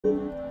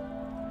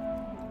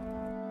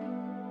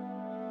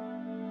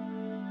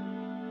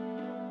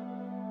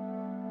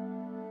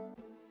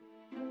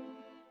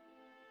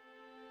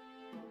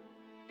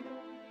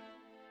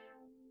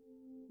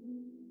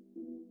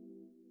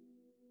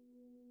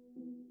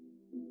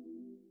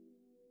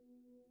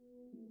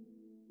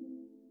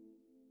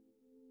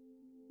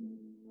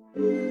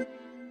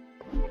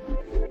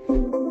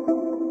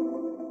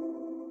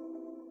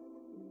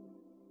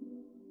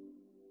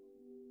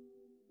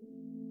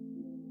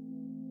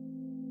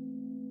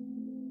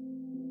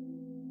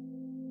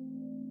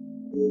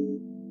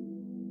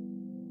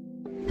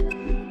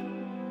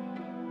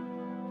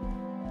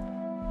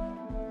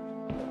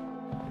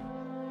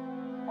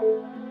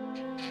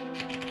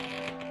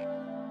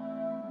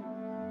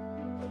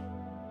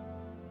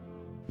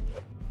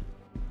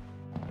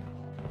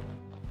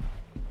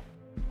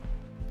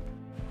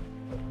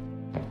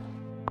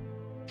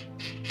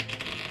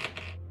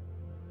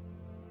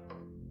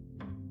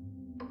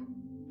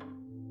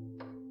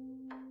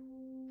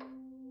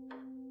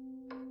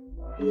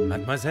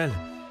Mademoiselle,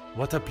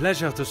 what a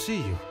pleasure to see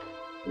you.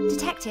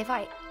 Detective,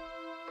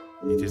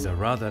 It is a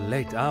rather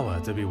late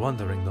hour to be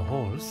wandering the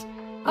halls.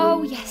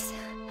 Oh, yes,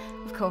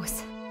 of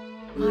course.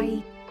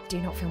 I do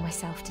not feel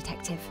myself,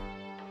 Detective.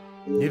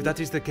 If that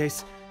is the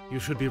case, you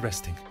should be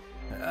resting.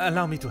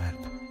 Allow me to help.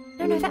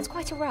 No, that's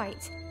quite all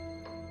right.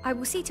 I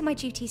will see to my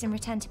duties and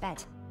return to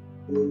bed.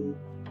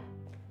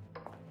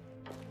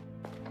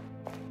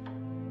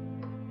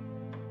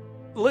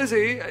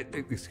 Lizzie!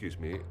 Excuse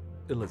me,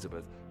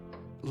 Elizabeth.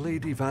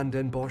 Lady Van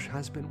den Bosch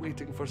has been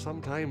waiting for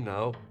some time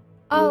now.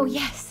 Oh,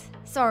 yes.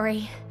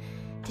 Sorry.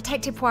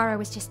 Detective Poiro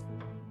was just...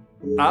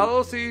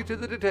 I'll see to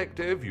the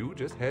detective. You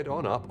just head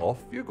on up.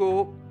 Off you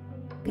go.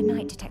 Good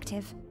night,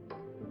 Detective.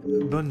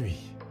 Bonne nuit,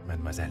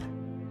 mademoiselle.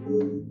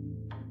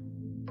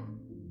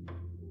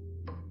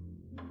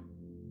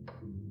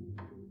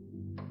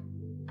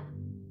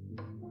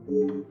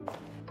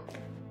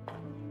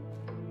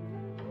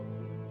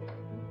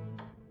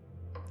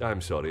 I'm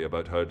sorry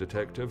about her,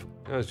 Detective.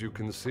 As you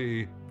can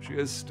see, she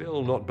is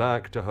still not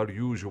back to her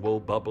usual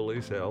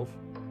bubbly self.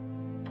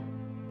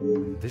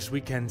 This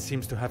weekend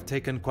seems to have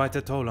taken quite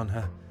a toll on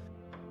her.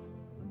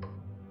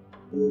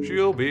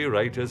 She'll be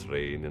right as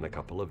rain in a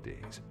couple of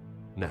days.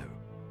 Now,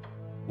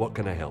 what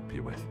can I help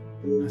you with?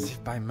 As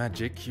if by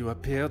magic you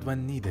appeared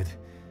when needed.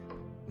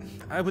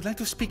 I would like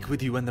to speak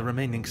with you and the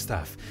remaining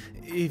staff.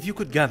 If you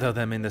could gather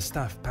them in the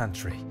staff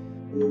pantry.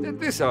 At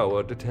this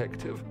hour,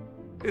 Detective?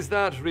 Is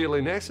that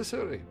really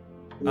necessary?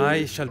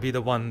 I shall be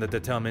the one that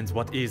determines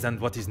what is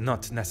and what is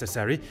not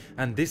necessary,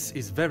 and this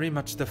is very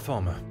much the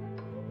former.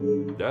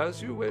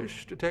 As you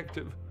wish,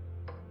 Detective.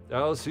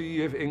 I'll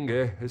see if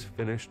Inge is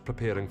finished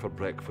preparing for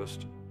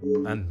breakfast.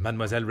 And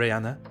Mademoiselle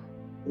Rihanna?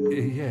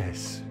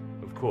 Yes,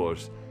 of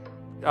course.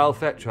 I'll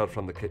fetch her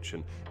from the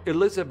kitchen.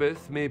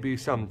 Elizabeth may be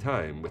some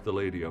time with the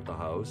lady of the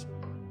house.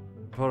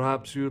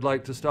 Perhaps you'd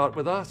like to start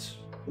with us?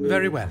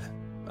 Very well.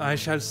 I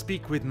shall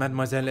speak with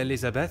Mademoiselle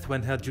Elizabeth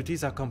when her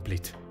duties are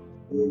complete.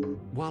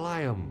 While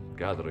I am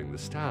gathering the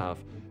staff,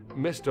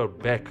 Mr.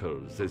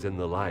 Beckers is in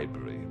the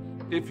library.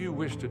 If you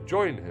wish to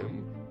join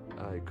him,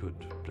 I could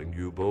bring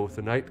you both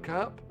a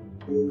nightcap.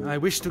 I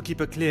wish to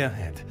keep a clear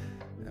head,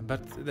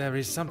 but there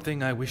is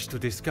something I wish to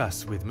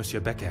discuss with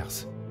Monsieur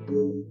Beckers.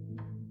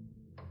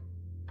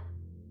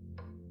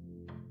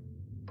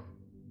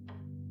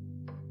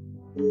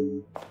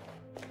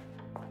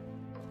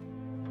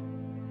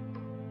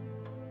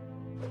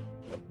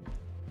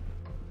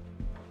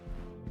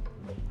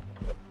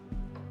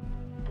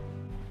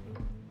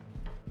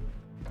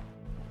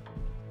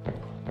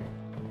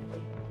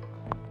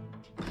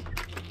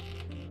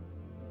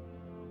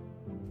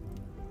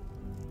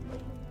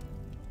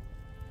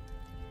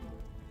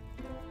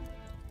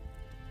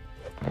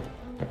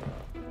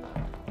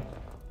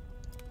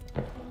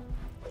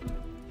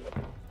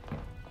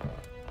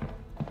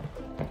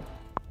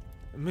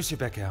 Monsieur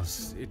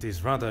Beckers, it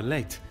is rather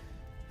late.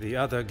 The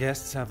other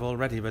guests have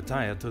already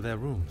retired to their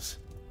rooms.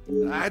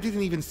 I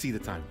didn't even see the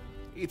time.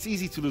 It's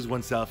easy to lose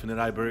oneself in a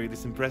library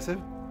this impressive.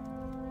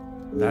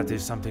 That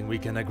is something we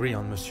can agree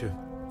on, monsieur.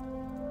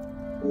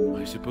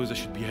 I suppose I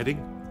should be heading?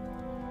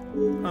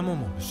 Un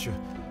moment, monsieur.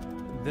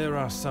 There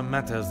are some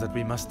matters that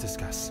we must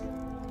discuss.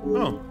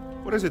 Oh,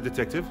 what is it,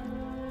 Detective?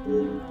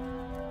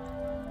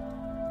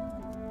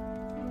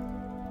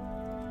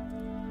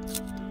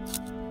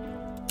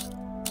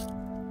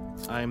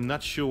 I'm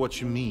not sure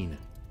what you mean.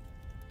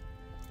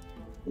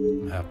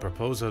 Her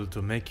proposal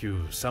to make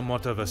you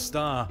somewhat of a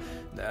star,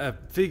 a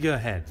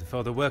figurehead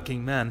for the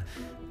working man.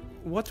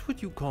 What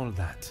would you call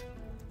that?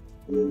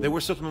 There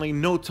was certainly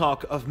no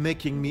talk of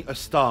making me a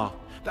star.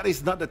 That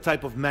is not the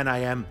type of man I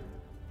am.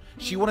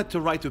 She wanted to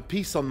write a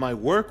piece on my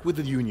work with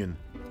the union,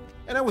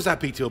 and I was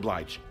happy to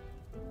oblige.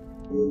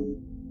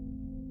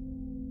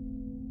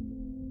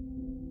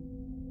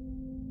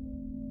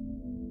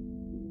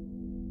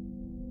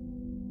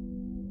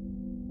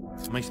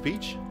 My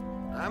speech?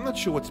 I'm not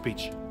sure what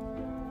speech.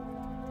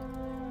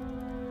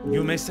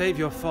 You may save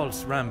your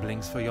false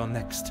ramblings for your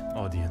next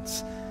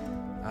audience.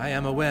 I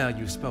am aware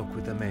you spoke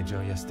with the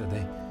Major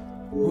yesterday.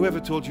 Whoever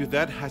told you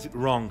that has it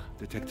wrong,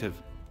 Detective.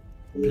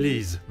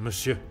 Please,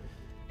 monsieur.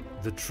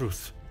 The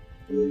truth.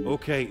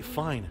 Okay,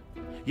 fine.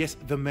 Yes,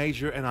 the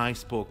Major and I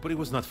spoke, but it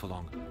was not for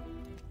long.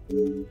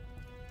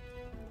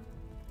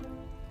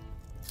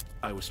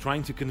 I was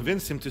trying to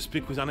convince him to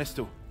speak with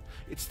Ernesto.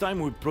 It's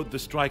time we brought the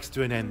strikes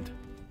to an end.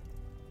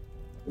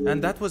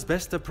 And that was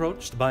best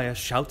approached by a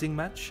shouting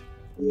match?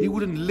 He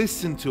wouldn't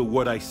listen to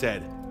what I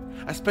said.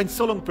 I spent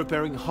so long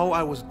preparing how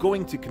I was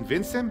going to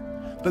convince him,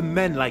 but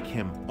men like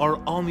him are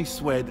only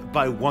swayed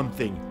by one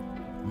thing: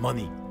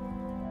 money.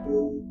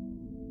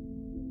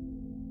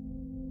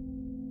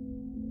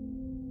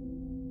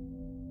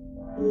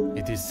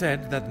 It is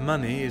said that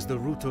money is the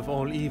root of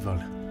all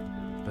evil,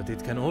 but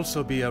it can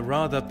also be a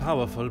rather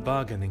powerful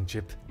bargaining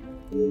chip.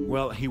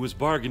 Well, he was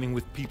bargaining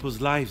with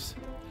people's lives.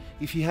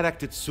 If he had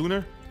acted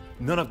sooner,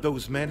 none of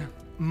those men,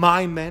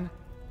 my men,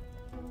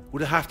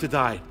 would have to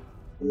die.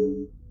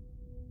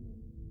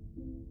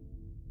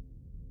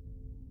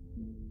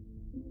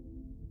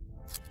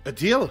 A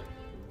deal?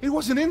 It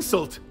was an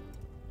insult.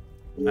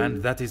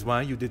 And that is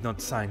why you did not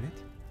sign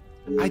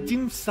it? I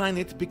didn't sign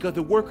it because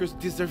the workers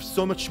deserve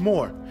so much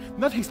more,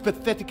 not his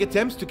pathetic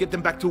attempts to get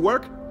them back to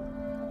work.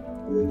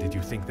 Did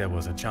you think there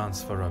was a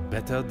chance for a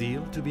better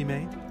deal to be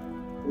made?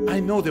 I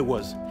know there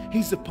was.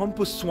 He's a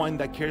pompous swine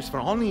that cares for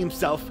only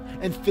himself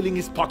and filling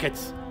his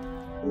pockets.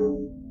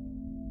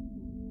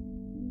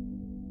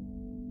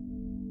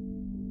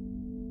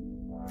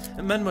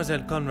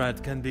 Mademoiselle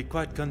Conrad can be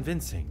quite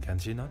convincing, can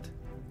she not?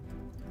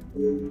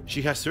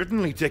 She has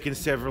certainly taken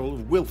several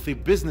wealthy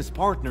business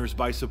partners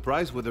by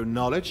surprise with her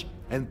knowledge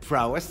and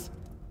prowess.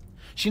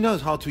 She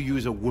knows how to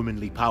use her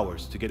womanly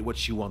powers to get what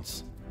she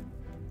wants.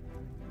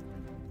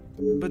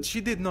 But she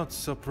did not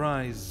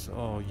surprise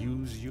or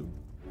use you?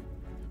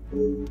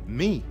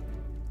 Me?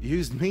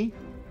 Used me?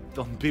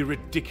 Don't be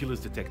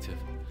ridiculous, detective.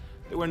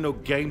 There were no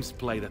games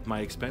played at my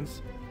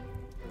expense.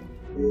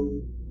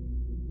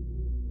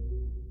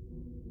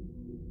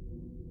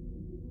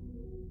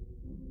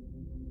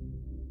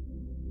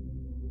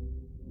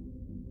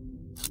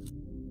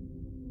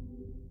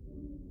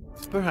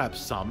 Perhaps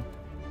some,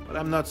 but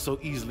I'm not so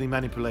easily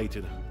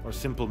manipulated or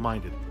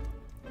simple-minded.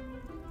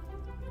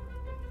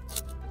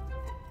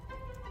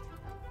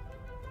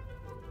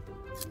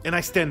 And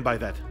I stand by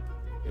that.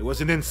 It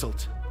was an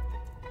insult.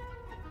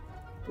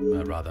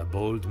 A rather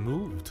bold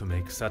move to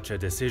make such a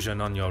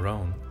decision on your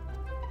own.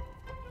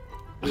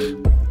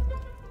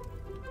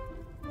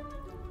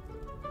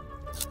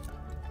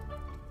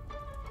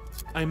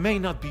 I may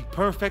not be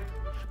perfect,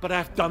 but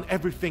I've done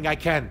everything I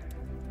can.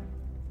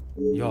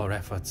 Your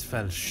efforts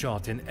fell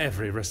short in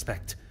every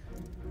respect.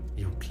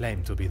 You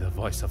claim to be the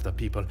voice of the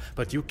people,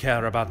 but you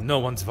care about no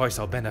one's voice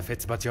or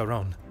benefits but your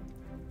own.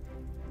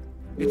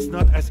 It's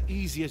not as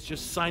easy as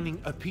just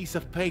signing a piece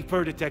of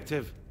paper,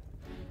 detective.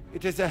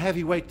 It is a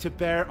heavy weight to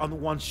bear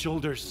on one's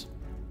shoulders.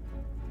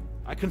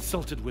 I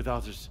consulted with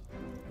others.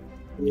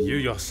 You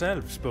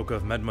yourself spoke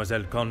of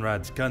Mademoiselle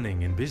Conrad's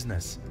cunning in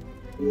business.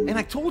 And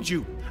I told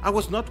you, I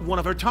was not one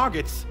of her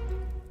targets.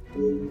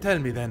 Tell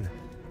me then,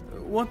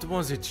 what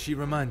was it she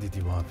reminded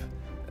you of?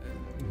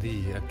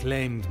 The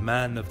acclaimed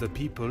man of the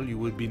people you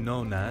would be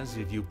known as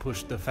if you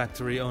pushed the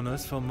factory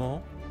owners for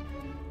more?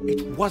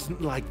 It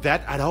wasn't like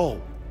that at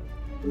all.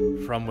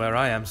 From where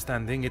I am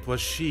standing, it was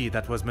she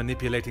that was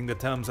manipulating the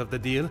terms of the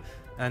deal,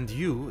 and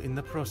you in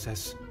the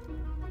process.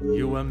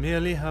 You were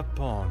merely her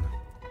pawn.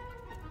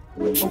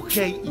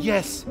 Okay,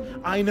 yes,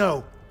 I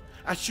know.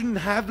 I shouldn't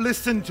have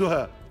listened to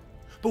her.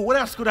 But what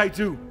else could I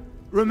do?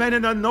 Remain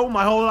an unknown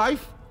my whole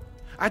life?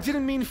 I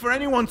didn't mean for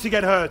anyone to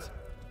get hurt.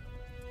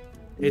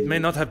 It may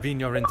not have been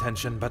your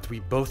intention, but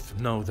we both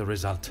know the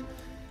result.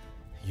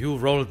 You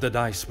rolled the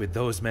dice with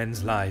those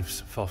men's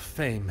lives for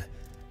fame,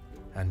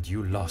 and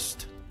you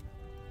lost.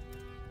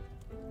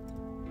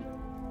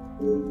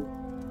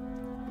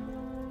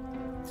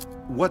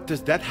 What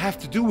does that have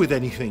to do with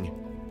anything?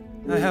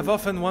 I have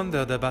often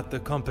wondered about the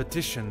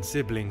competition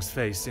siblings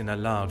face in a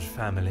large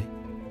family.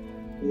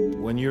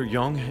 When you're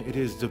young, it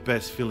is the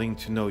best feeling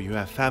to know you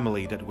have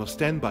family that will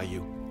stand by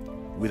you,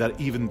 without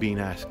even being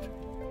asked.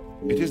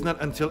 It is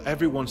not until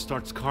everyone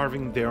starts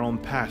carving their own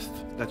path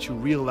that you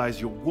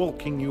realize you're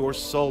walking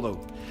yours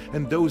solo,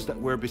 and those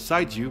that were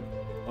beside you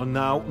are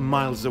now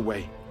miles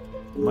away.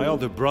 My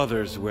older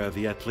brothers were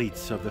the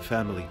athletes of the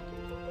family.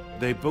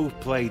 They both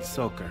played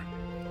soccer,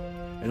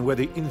 and were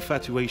the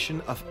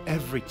infatuation of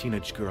every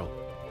teenage girl.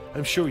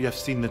 I'm sure you have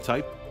seen the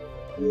type.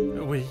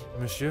 Oui,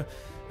 monsieur,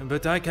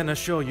 but I can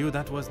assure you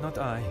that was not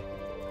I.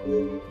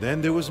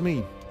 Then there was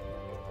me.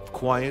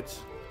 Quiet,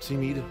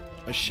 timid,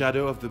 a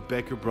shadow of the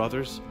Baker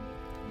brothers.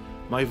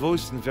 My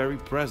voice and very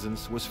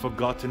presence was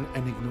forgotten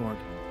and ignored.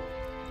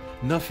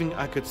 Nothing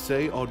I could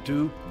say or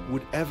do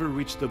would ever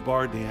reach the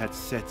bar they had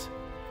set.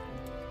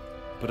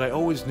 But I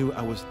always knew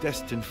I was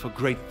destined for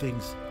great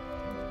things.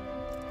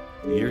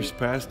 Years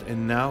passed,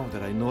 and now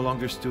that I no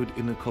longer stood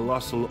in the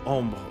colossal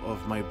ombre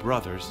of my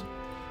brothers,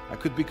 I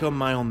could become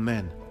my own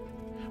man.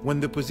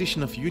 When the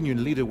position of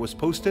union leader was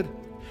posted,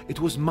 it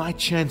was my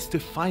chance to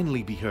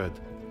finally be heard.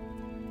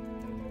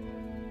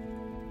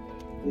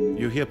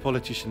 You hear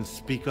politicians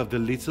speak of the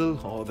little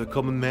or the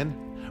common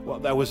man? Well,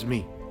 that was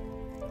me.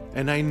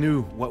 And I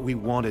knew what we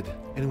wanted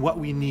and what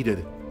we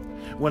needed.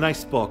 When I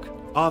spoke,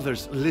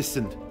 others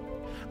listened.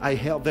 I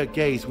held their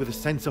gaze with a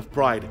sense of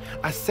pride,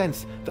 a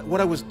sense that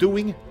what I was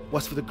doing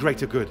was for the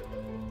greater good.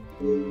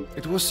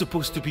 It was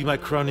supposed to be my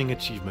crowning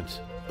achievement,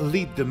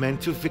 lead the men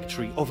to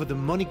victory over the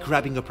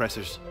money-grabbing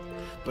oppressors.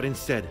 But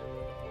instead,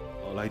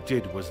 all I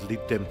did was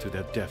lead them to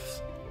their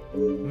deaths.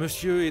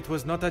 Monsieur, it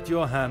was not at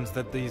your hands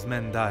that these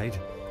men died.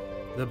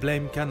 The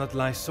blame cannot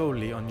lie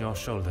solely on your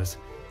shoulders.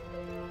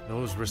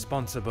 Those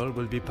responsible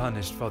will be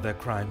punished for their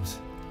crimes.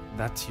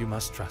 That you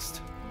must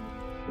trust.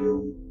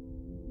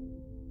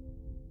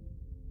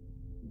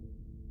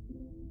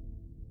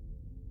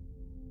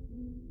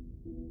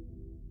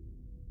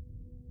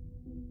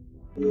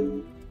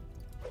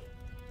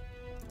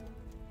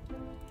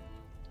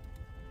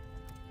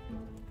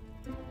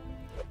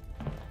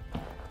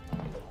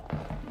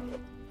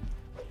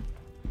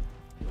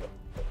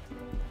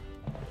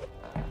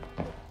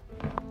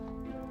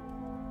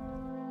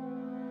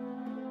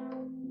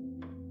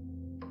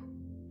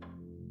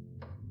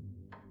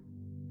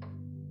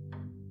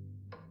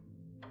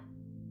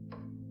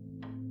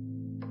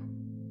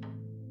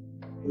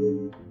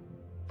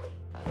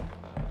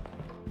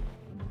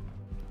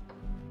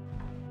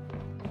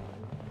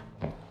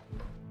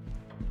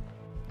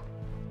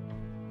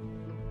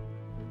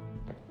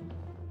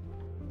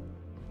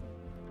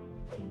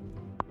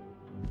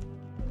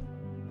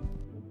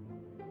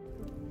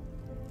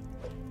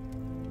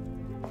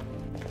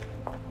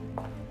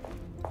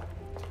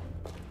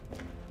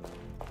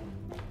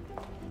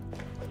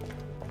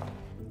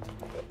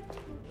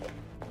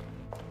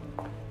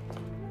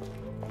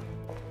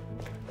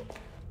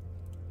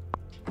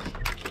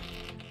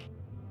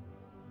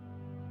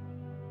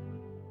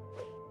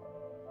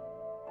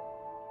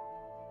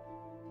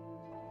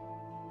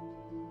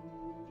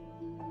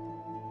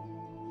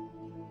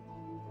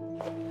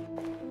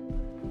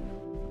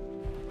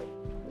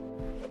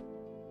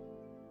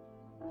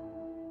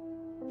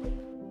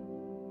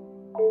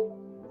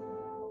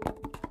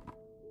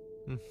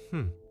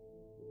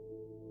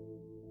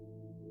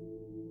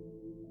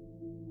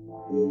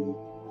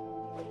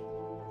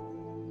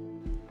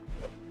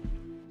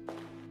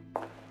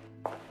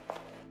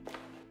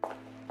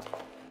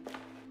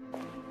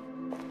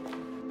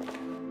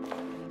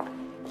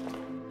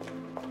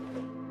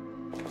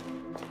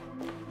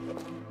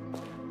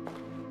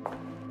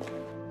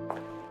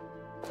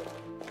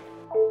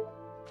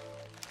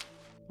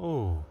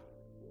 Oh.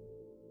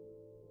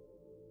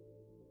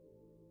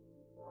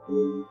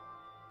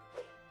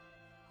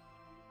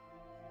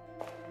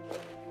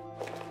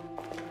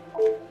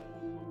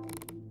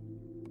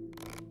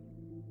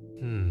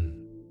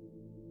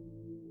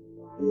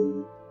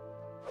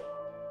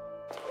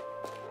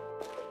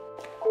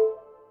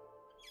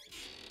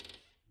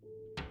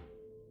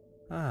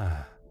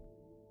 Ah.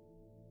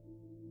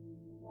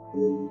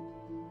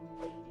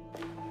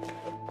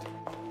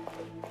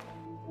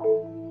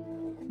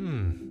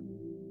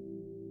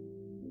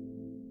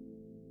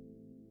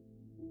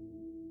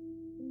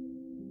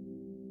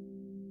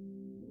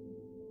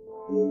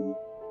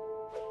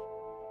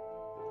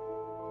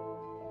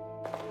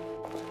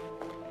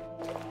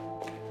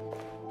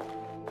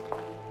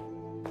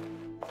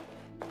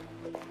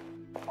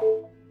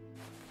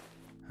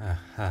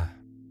 Aha.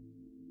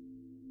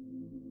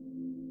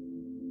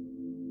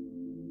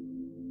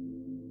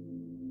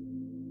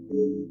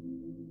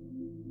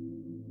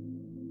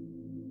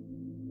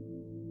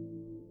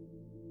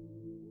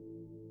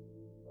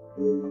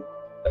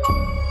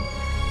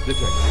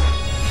 Detective,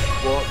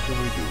 what can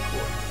we do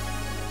for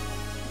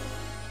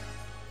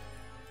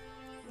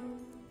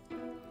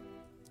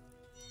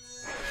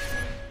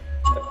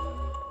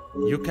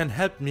You? You can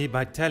help me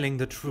by telling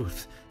the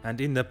truth, and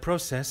in the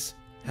process,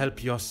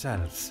 help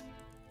yourselves.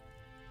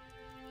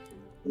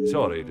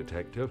 Sorry,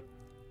 Detective.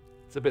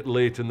 It's a bit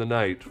late in the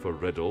night for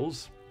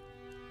riddles.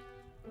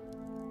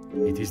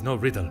 It is no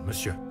riddle,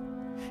 monsieur.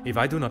 If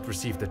I do not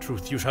receive the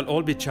truth, you shall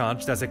all be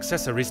charged as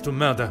accessories to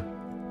murder.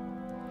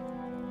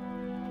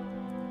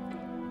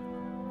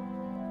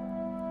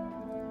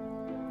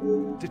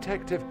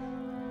 Detective,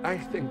 I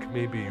think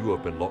maybe you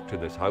have been locked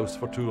in this house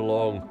for too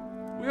long.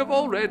 We have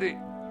already...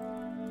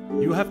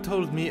 You have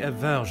told me a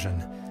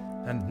version,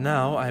 and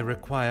now I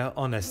require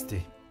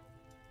honesty.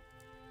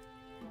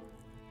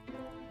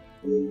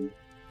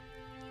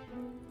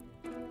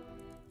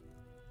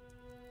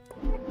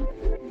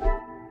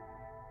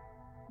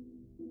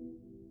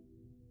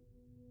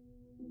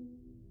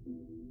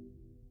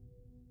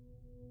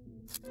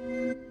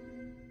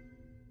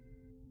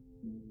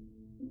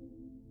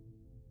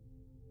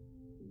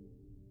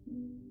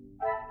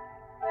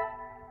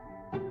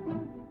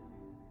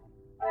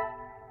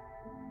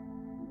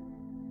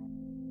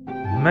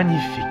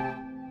 Magnifique.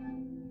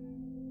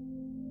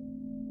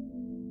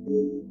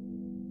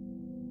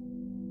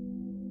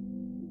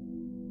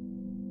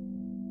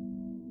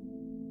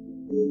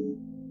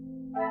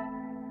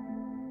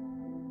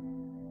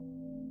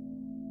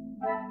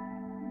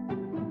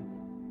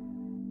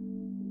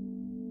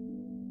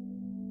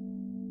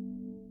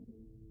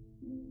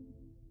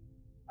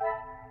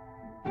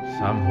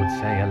 Some would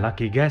say a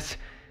lucky guess.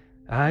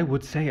 I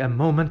would say a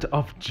moment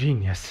of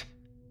genius.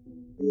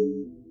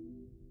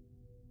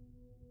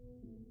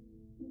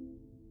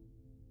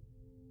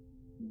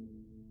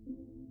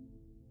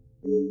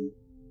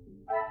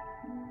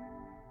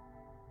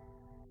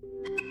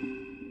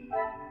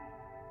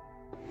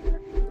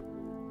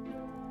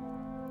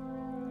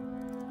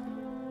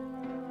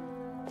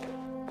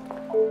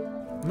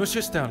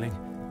 Monsieur Sterling,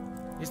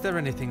 is there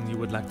anything you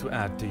would like to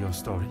add to your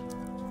story?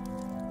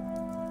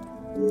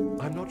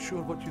 I'm not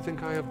sure what you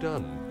think I have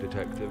done,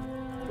 Detective.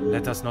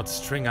 Let us not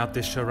string out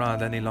this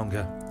charade any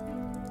longer.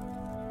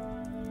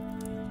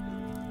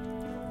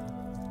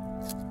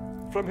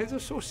 From his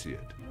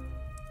associate?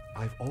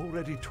 I've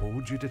already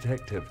told you,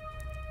 Detective.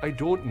 I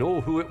don't know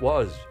who it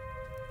was.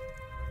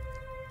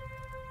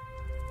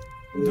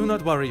 Do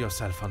not worry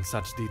yourself on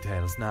such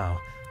details now.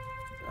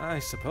 I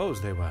suppose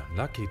they were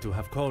lucky to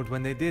have called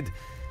when they did.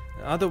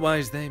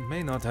 Otherwise, they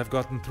may not have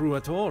gotten through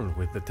at all,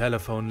 with the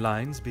telephone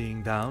lines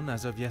being down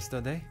as of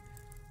yesterday.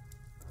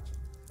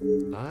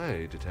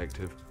 Aye,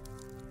 Detective.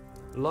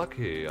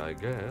 Lucky, I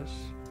guess.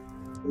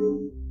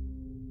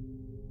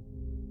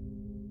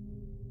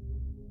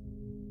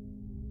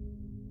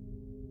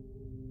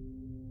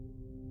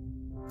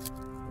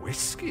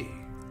 Whiskey?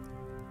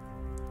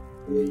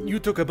 You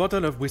took a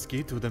bottle of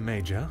whiskey to the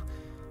Major.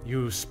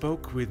 You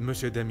spoke with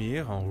Monsieur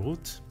Demire en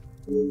route.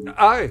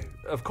 Aye,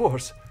 of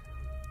course.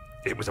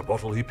 It was a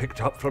bottle he picked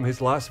up from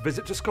his last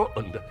visit to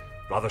Scotland.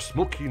 Rather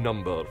smoky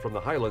number from the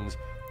Highlands.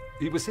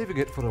 He was saving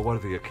it for a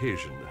worthy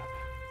occasion.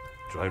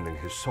 Drowning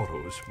his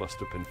sorrows must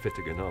have been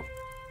fitting enough.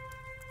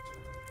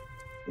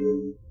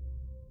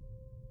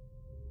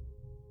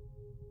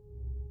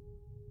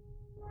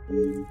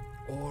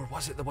 Or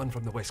was it the one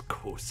from the West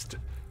Coast?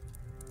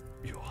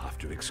 You'll have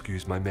to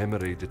excuse my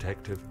memory,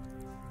 Detective.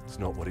 It's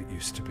not what it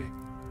used to be.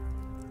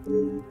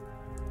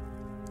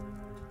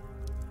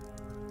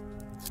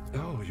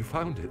 Oh, you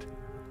found it.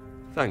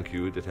 Thank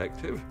you,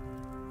 Detective.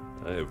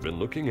 I've been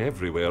looking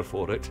everywhere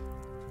for it.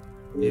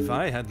 If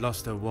I had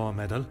lost a war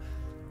medal,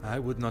 I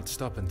would not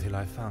stop until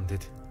I found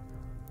it.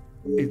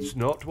 It's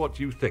not what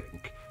you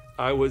think.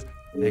 I was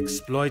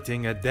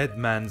exploiting a dead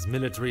man's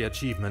military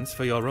achievements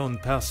for your own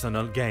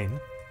personal gain?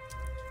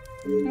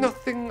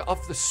 Nothing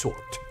of the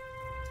sort.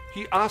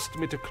 He asked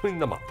me to clean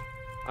them up.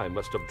 I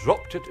must have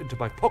dropped it into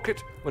my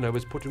pocket when I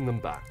was putting them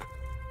back.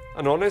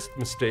 An honest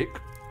mistake.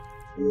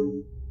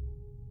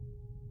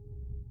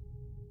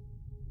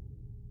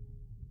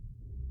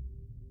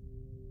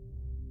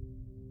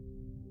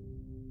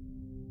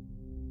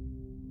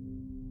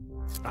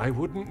 I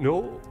wouldn't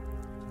know.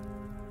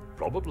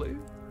 Probably.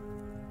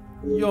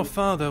 Your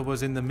father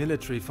was in the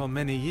military for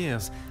many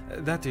years.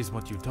 That is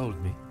what you told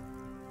me.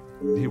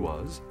 He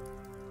was.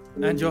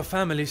 And your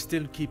family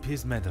still keep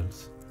his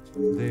medals?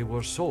 They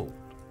were sold.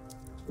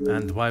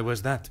 And why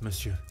was that,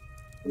 monsieur?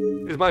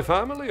 Is my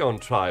family on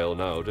trial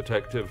now,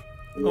 Detective?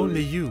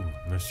 Only you,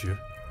 monsieur.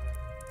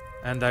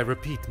 And I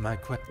repeat my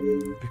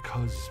question.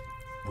 Because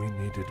we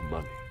needed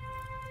money.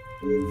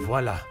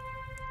 Voila.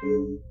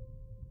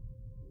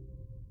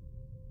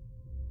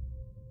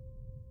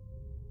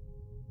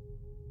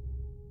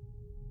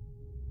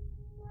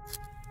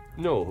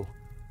 No.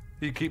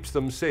 He keeps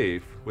them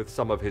safe with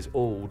some of his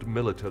old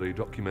military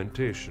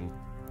documentation.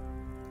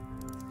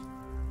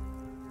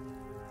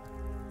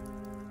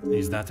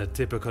 Is that a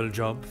typical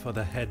job for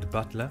the head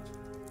butler?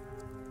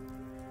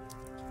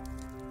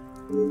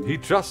 He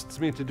trusts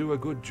me to do a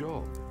good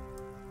job.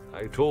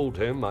 I told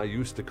him I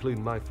used to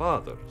clean my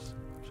father's,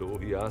 so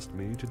he asked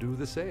me to do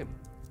the same.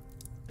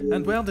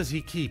 And where does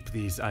he keep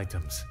these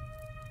items?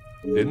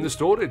 In the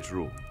storage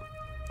room.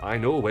 I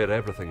know where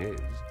everything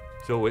is,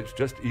 so it's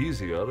just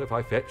easier if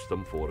I fetch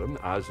them for him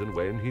as and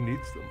when he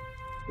needs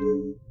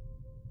them.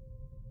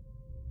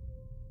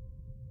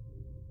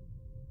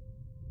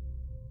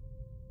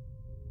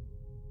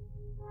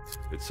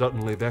 It's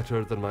certainly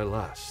better than my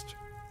last.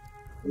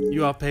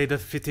 You are paid a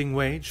fitting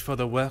wage for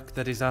the work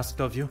that is asked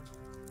of you?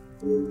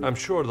 I'm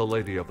sure the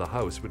lady of the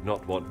house would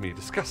not want me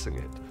discussing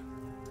it,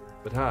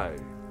 but I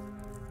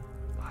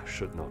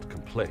should not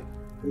complain.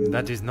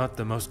 That is not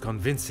the most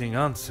convincing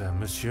answer,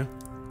 monsieur.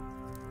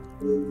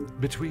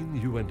 Between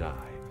you and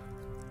I,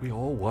 we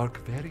all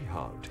work very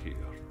hard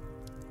here,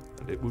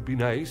 and it would be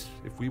nice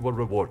if we were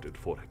rewarded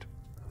for it.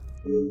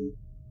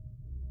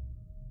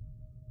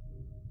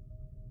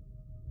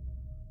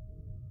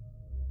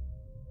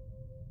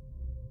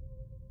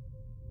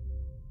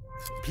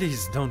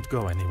 Please don't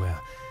go anywhere.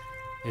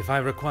 If I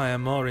require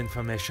more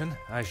information,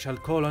 I shall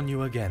call on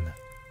you again.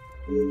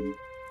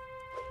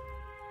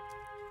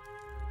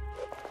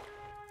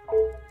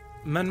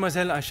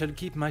 Mademoiselle, I shall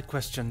keep my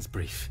questions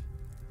brief.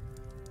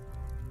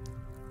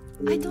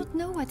 I don't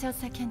know what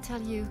else I can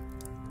tell you.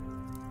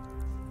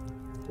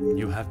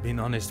 You have been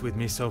honest with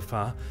me so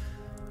far.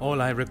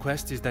 All I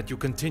request is that you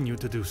continue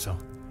to do so.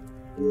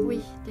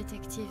 Oui,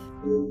 détective.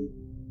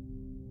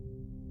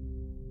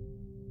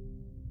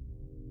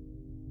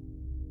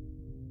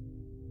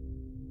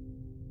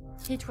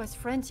 It was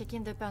frantic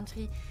in the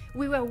pantry.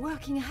 We were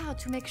working hard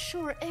to make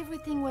sure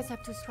everything was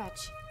up to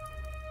scratch.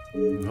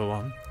 Go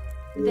on.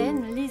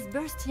 Then Liz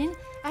burst in,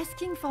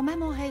 asking for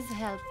Mamore's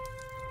help.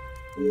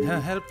 Her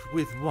help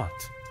with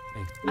what?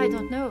 I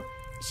don't know.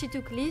 She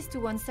took Liz to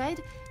one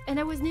side, and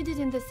I was needed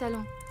in the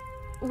salon.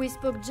 We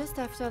spoke just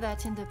after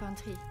that in the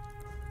pantry.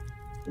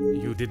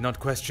 You did not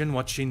question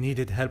what she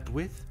needed help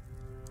with?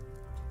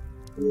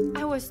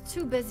 I was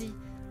too busy.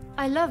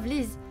 I love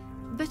Liz,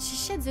 but she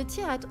sheds a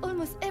tear at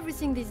almost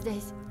everything these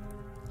days.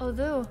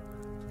 although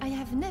I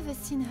have never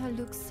seen her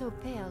look so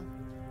pale.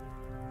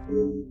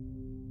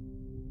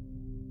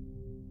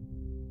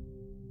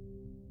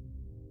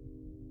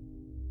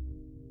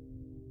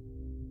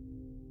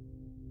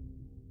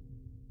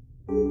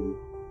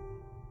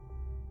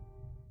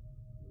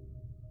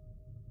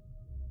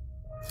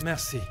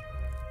 Merci.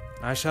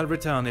 I shall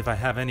return if I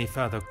have any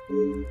further...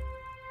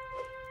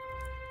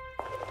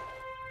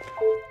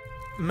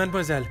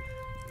 Mademoiselle,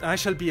 I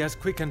shall be as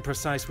quick and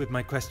precise with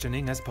my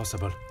questioning as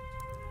possible.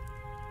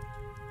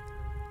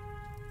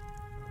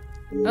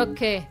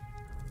 Okay.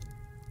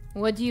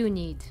 What do you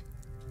need?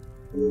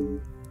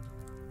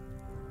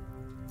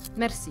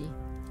 Merci.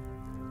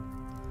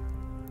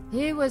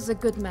 He was a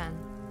good man.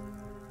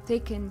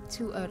 Taken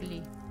too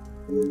early.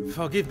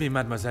 Forgive me,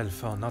 mademoiselle,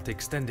 for not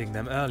extending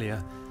them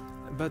earlier,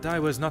 but I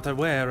was not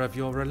aware of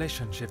your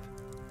relationship.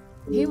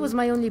 He was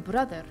my only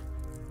brother.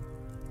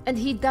 And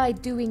he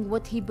died doing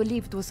what he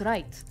believed was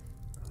right.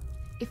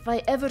 If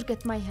I ever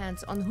get my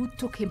hands on who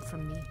took him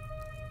from me...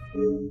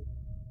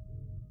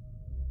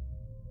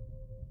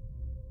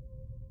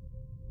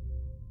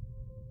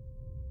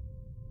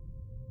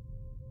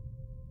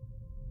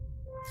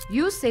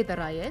 You say the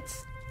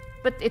riots,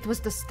 but it was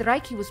the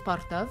strike he was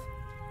part of.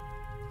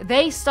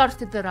 They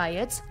started the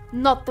riots,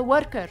 not the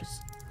workers.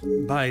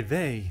 By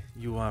they,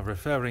 you are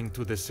referring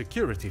to the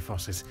security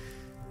forces.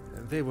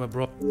 They were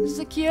brought...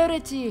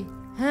 Security,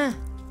 huh?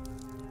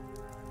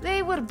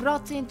 They were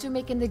brought in to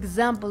make an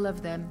example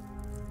of them.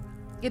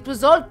 It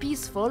was all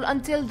peaceful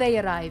until they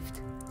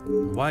arrived.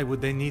 Why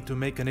would they need to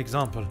make an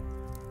example?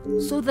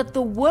 So that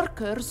the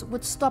workers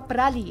would stop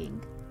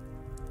rallying.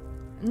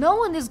 No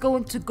one is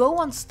going to go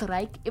on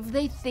strike if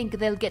they think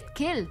they'll get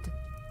killed.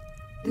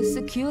 The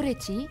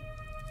security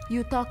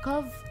you talk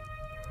of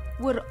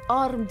were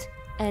armed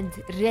and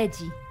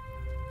ready.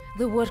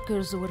 The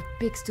workers were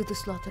pigs to the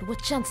slaughter.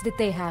 What chance did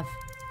they have?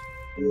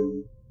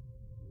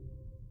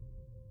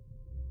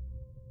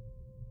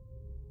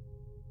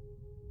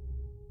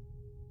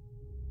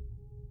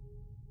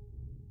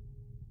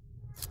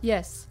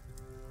 Yes.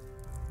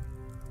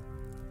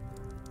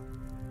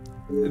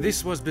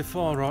 This was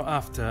before or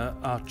after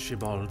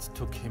Archibald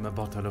took him a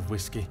bottle of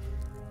whiskey.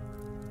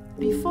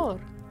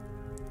 Before.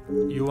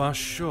 You are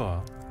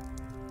sure?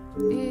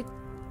 It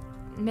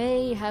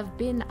may have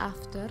been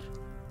after.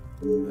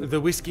 The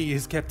whiskey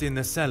is kept in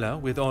the cellar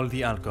with all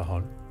the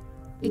alcohol.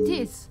 It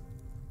is.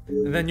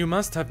 Then you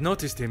must have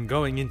noticed him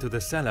going into the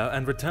cellar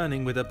and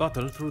returning with a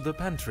bottle through the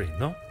pantry,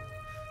 no?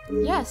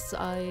 Yes,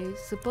 I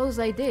suppose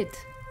I did.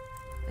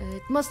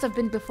 It must have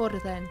been before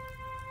then.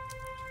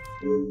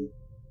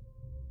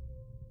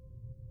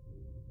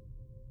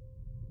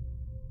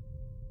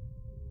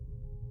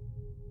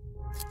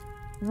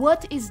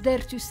 What is there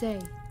to say?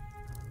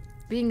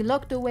 Being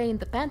locked away in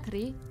the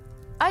pantry,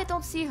 I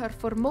don't see her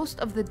for most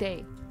of the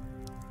day.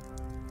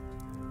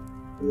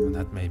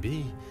 That may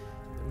be,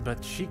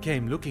 but she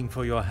came looking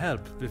for your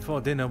help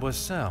before dinner was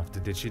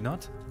served, did she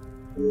not?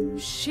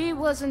 She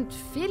wasn't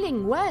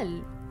feeling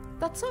well,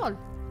 that's all.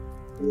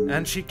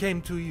 And she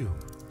came to you?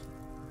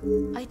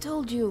 I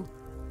told you,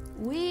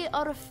 we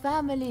are a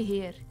family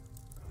here.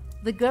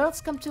 The girls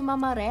come to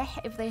Mama Reh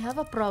if they have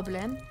a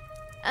problem,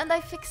 and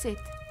I fix it.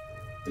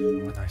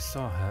 When I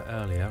saw her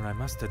earlier, I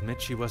must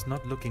admit she was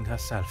not looking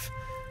herself.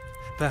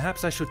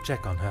 Perhaps I should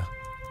check on her.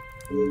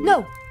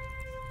 No!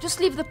 Just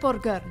leave the poor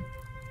girl.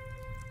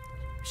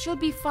 She'll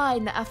be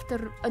fine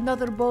after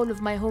another bowl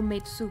of my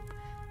homemade soup.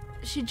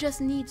 She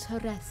just needs her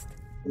rest.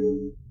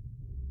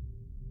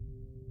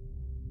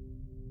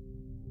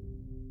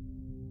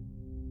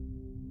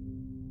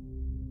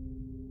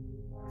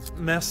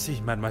 Merci,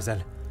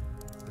 mademoiselle.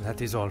 That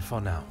is all for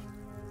now.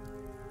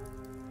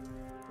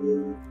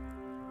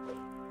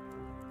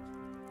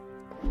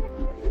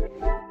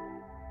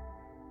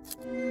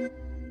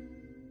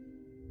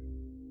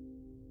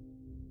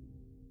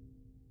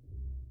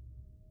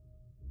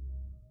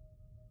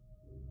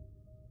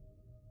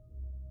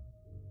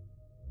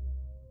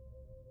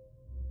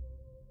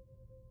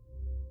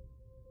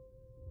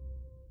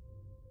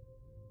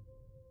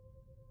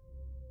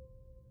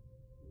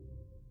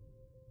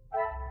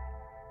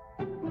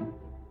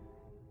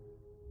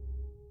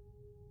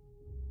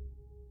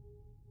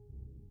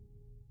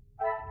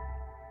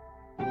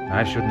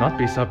 I should not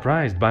be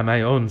surprised by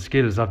my own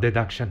skills of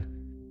deduction.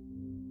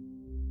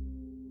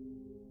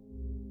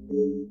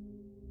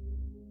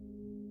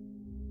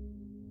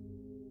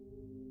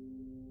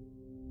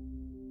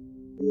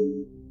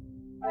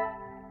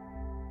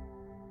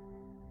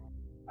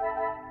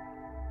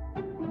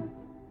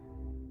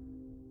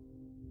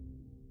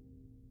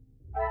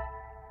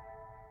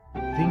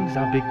 Things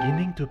are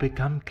beginning to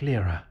become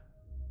clearer.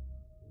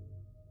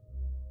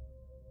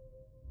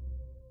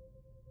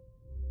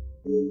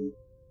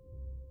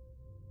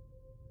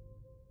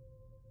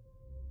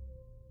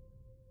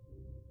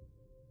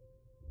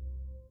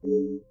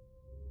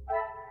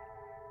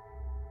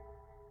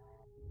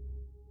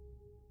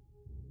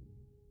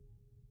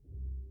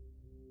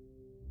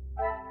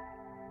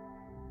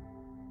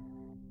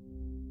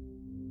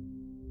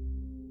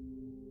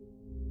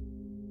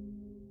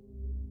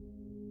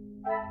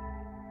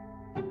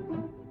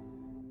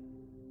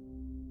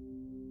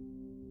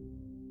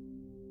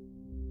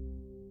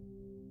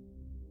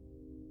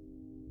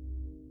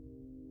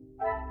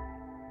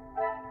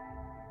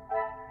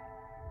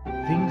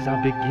 Things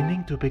are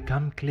beginning to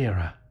become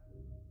clearer.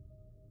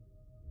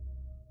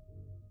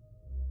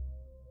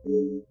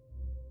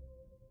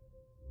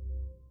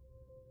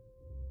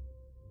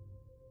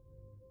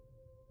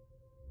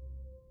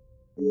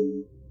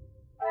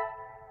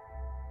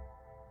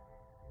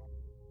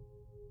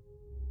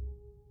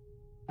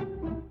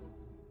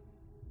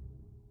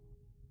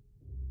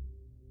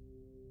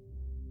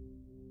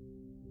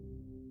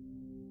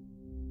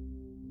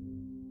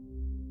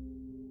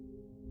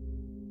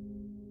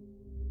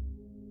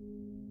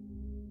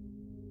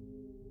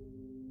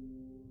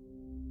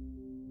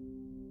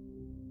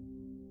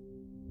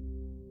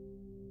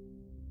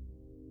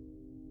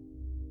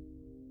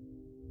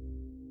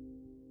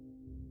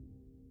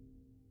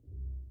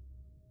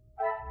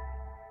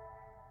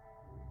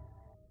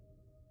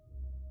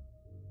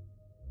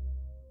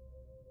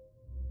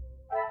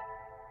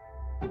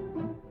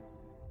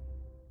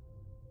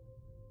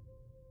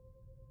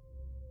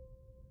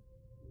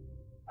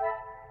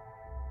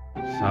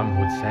 Some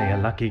would say a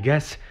lucky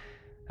guess.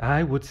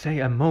 I would say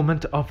a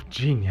moment of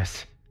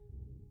genius.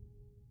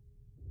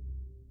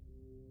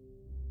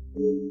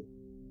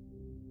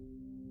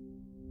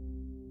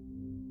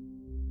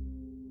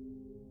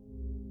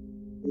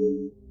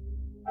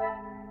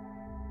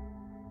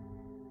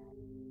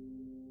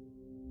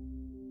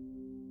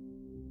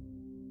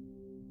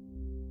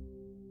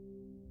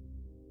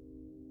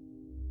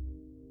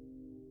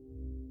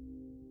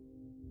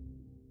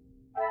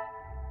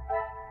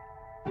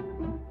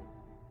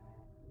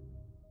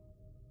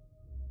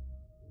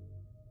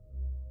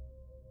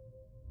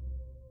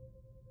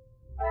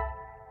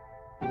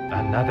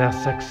 Another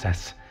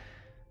success.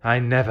 I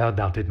never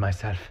doubted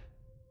myself.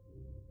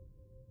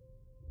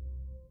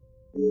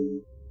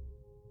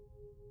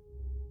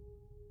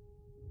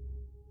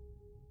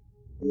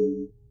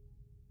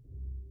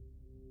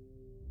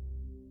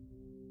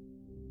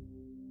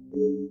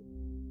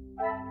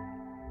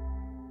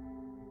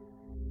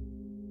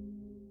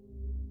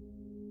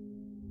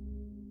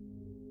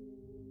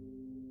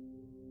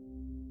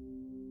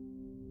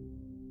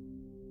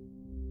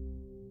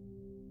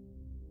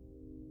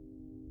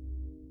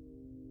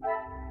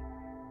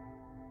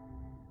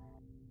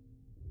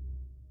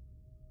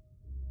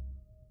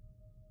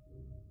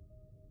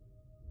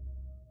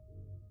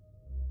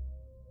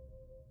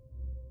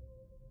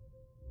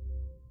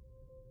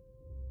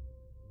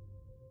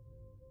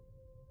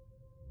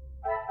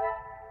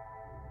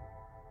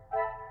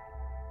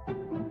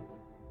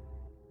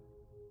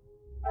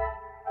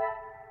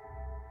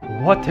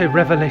 What a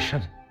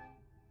revelation!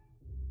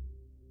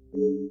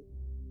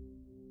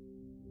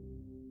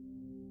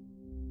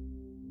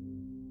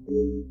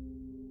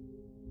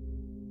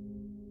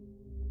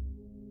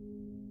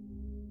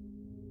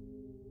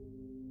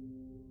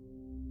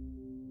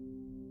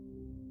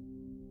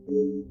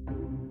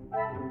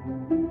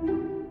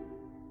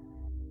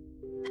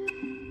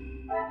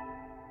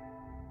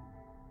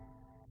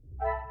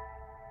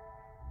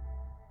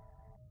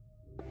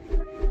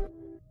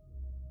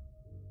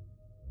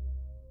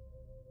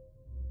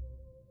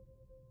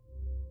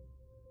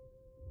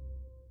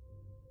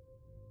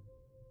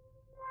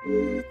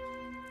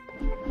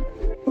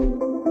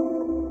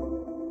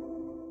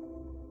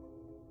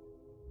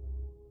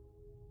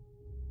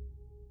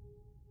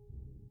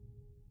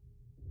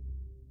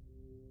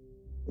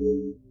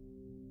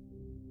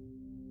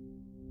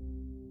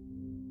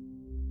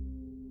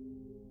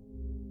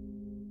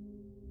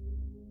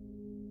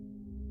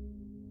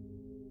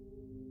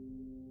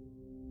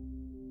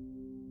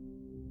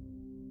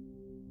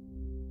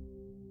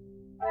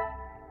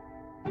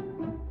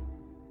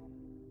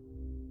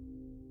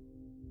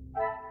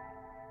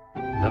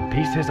 The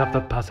pieces of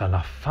the puzzle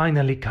are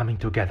finally coming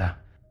together.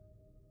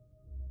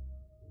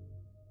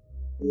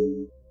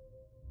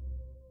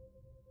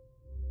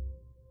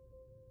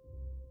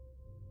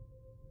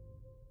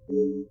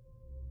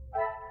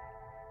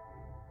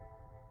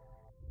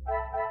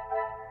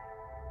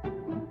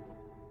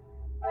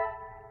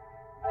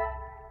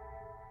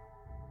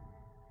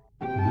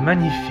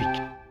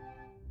 Magnifique.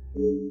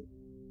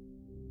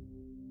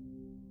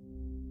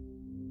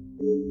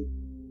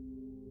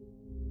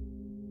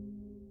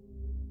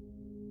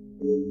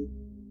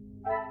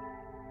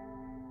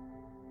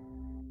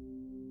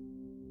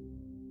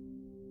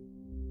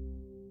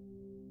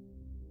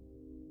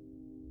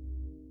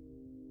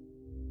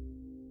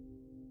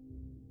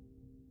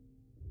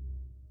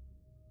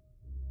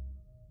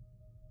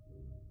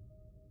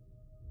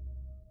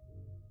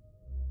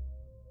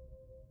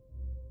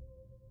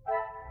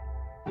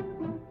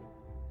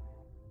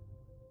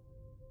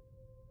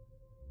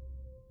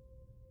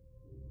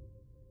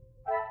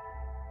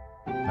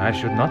 I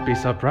should not be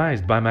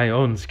surprised by my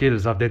own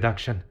skills of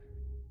deduction.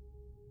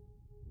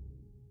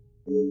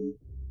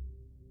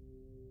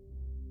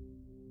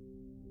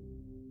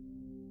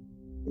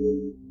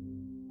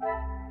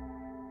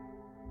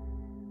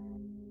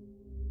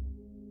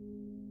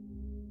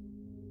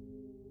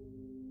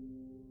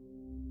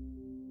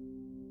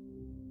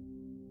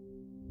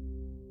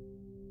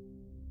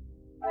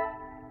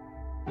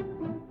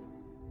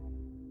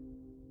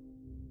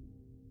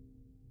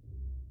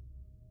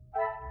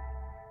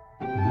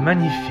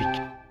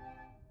 Magnifique.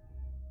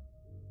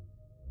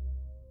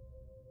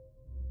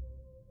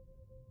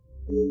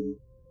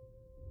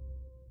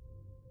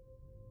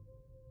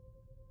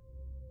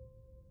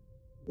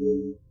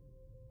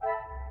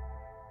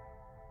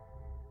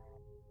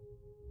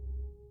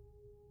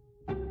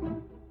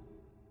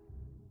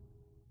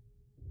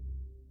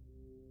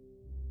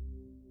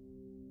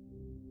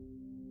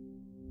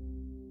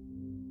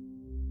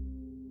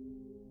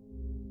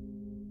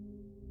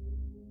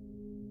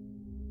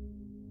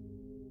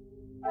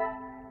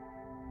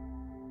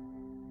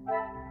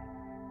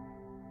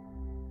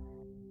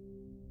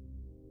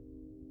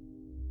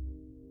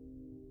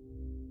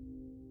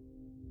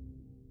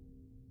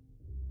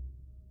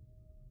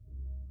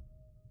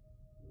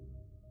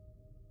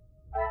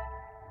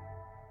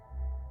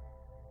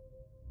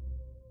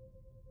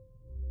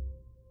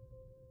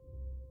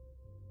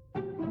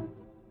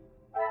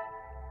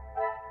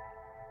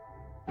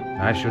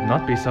 I should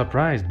not be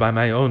surprised by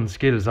my own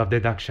skills of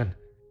deduction.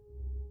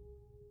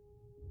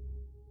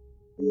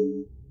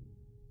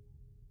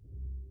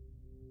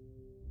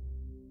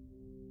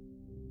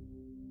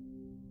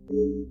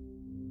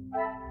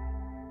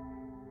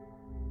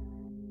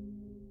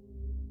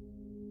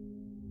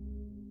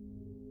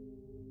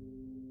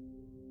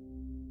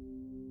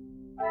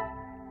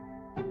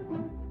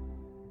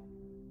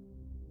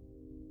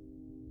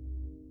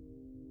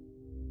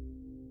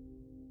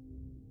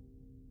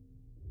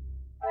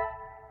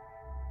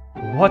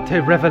 What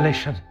a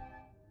revelation!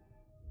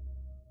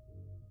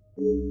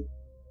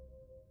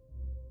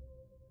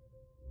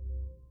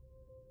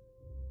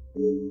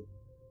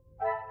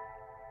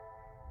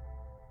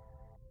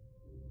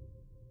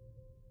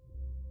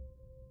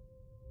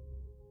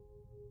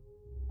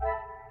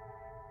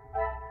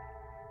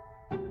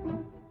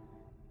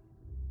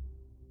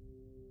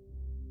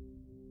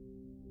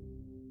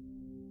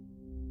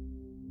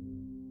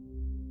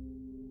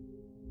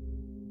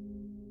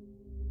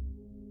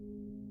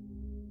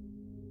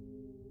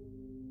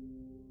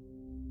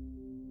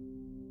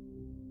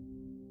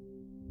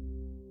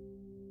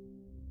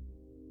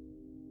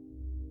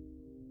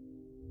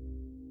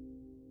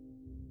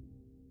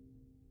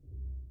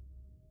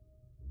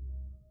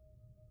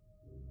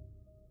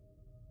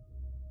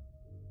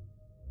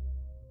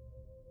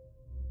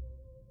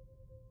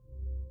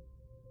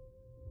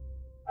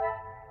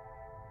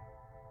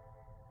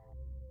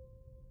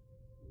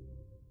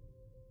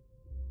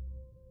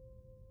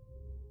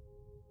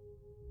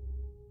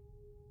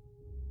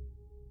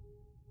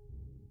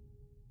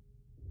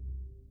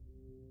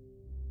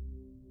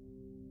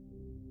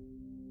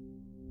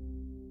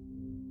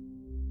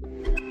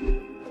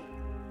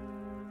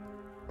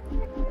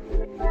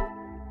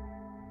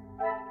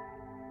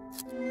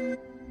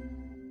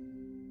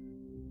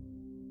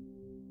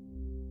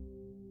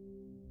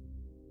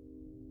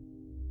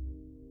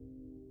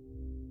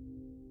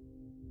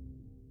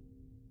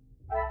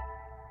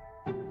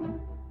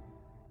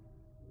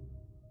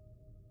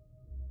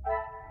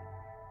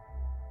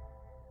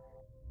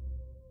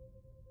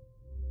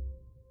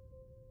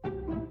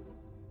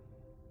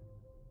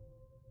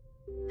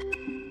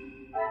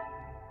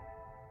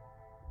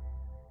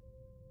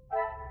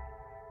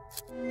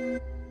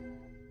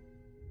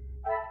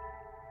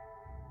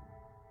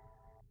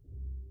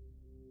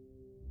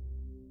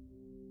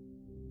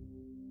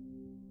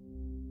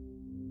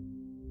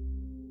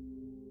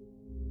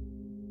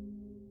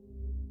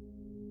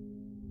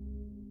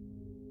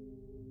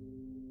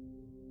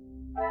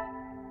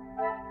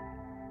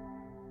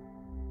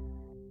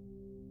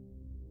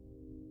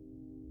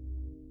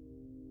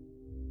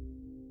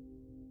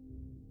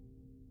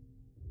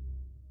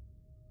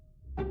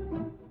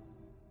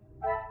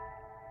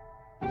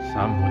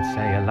 Some would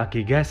say a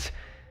lucky guess.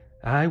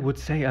 I would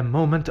say a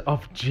moment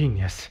of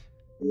genius.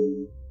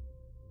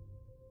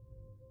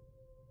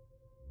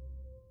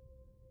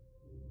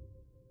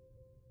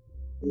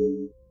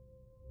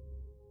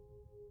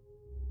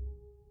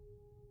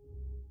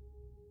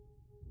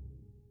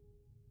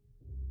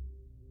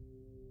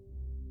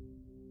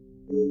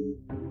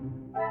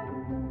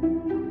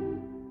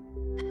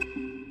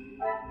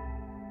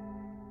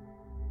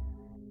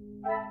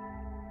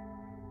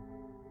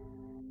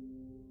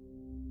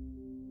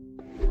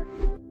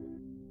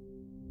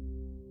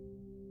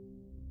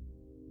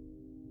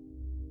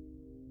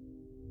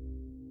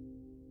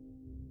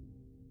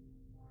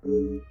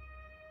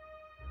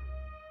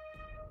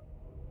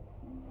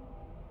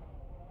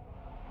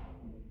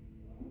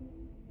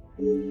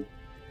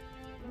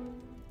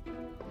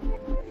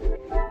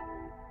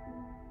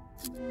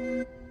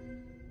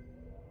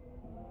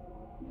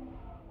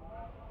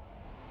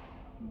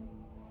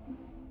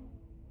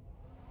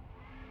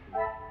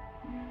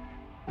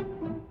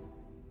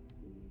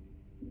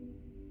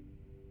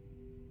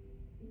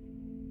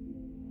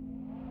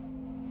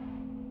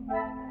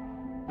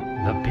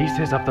 The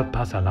pieces of the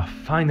puzzle are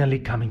finally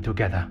coming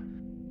together.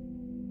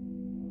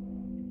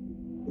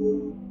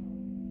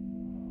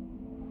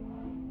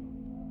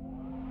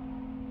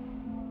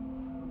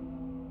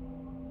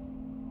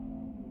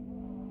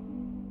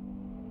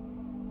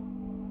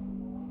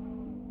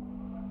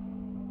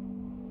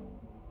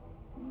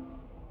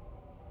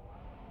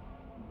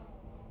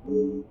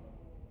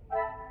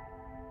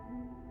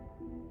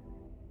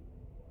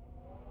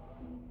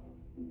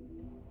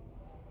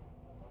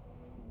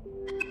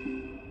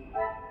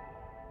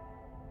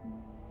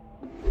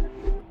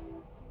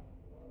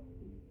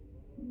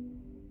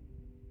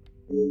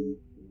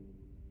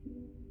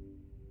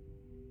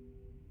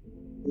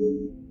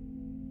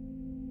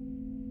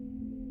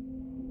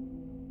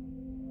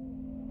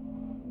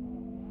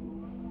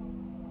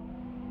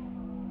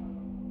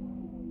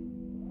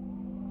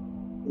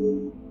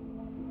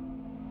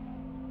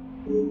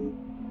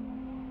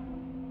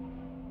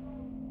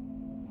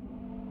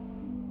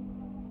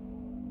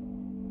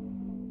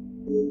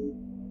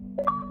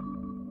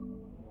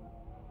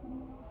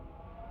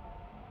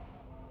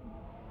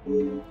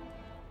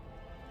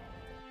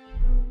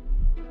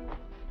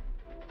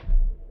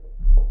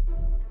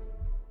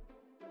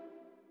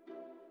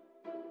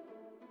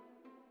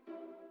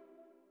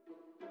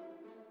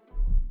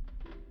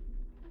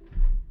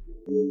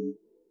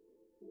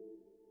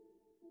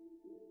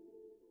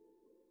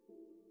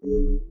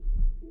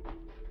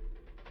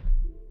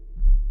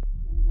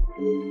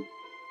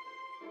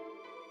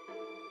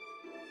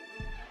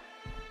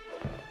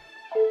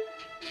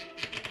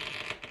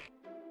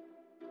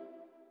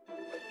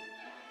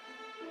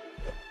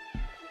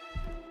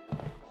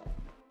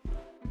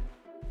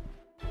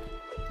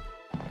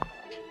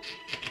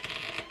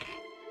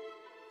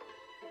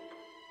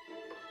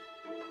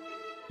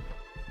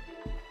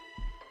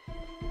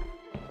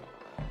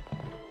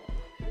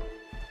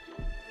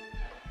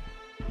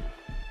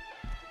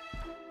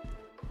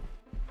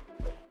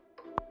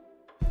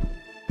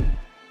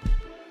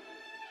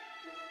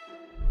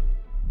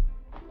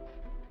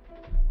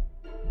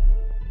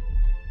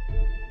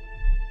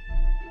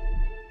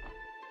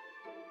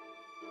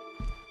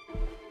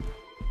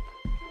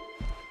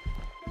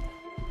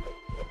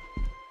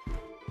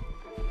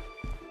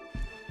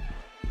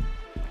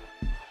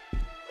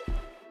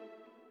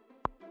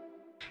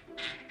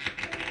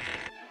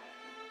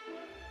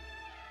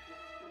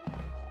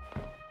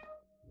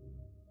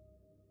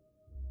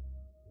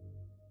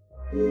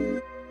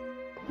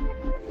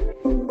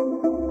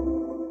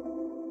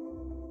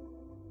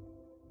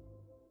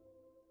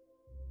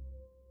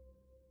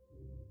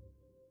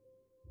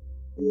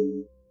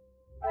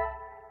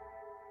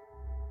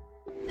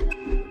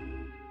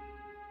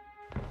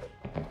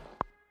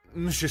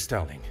 Monsieur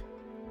Sterling.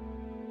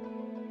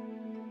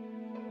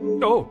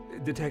 Oh,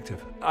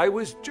 Detective, I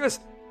was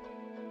just...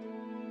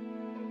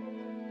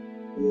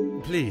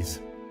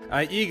 Please,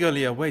 I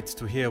eagerly await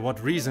to hear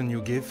what reason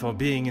you give for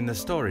being in the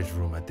storage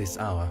room at this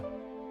hour.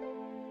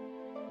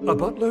 A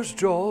butler's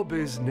job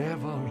is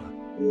never...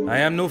 I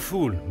am no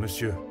fool,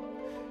 monsieur.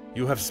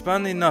 You have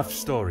spun enough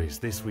stories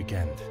this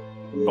weekend.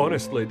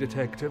 Honestly,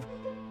 Detective,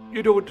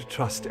 you don't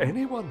trust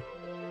anyone.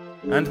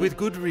 And with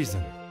good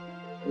reason.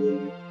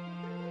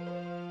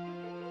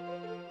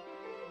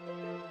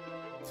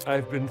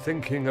 I've been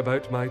thinking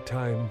about my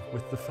time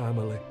with the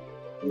family.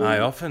 I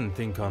often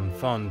think on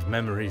fond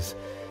memories,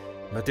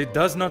 but it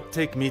does not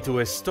take me to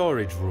a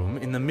storage room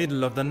in the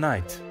middle of the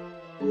night.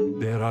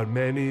 There are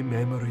many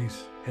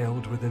memories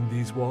held within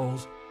these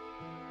walls.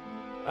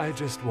 I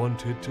just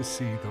wanted to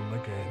see them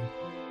again.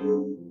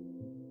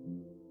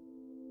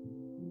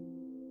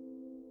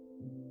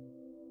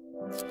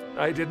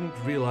 I didn't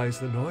realize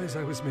the noise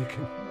I was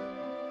making.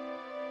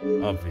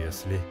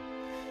 Obviously.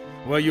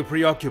 Were you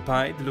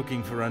preoccupied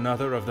looking for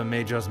another of the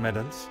Major's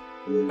medals?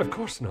 Of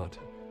course not.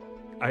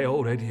 I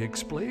already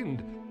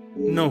explained.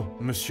 No,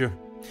 monsieur.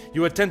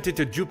 You attempted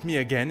to dupe me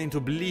again into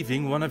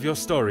believing one of your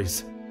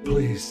stories.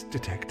 Please,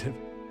 Detective.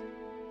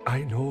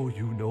 I know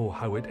you know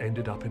how it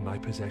ended up in my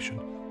possession.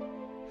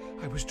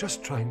 I was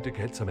just trying to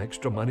get some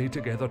extra money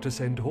together to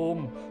send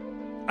home.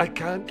 I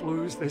can't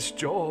lose this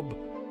job.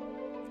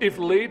 If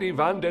Lady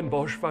Van den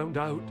Bosch found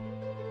out...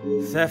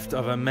 Theft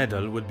of a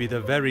medal would be the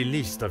very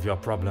least of your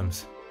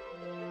problems.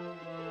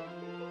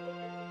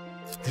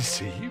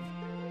 Deceive?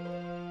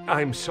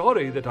 I'm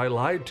sorry that I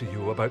lied to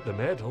you about the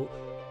medal.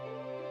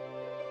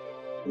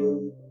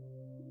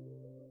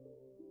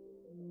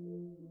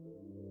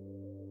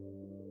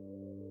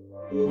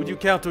 Would you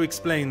care to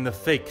explain the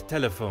fake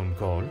telephone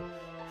call?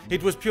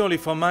 It was purely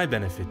for my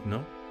benefit, no?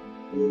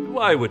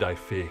 Why would I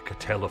fake a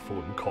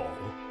telephone call?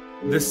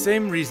 The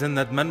same reason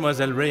that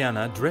Mademoiselle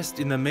Rihanna dressed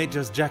in the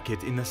Major's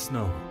jacket in the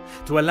snow,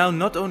 to allow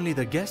not only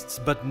the guests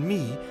but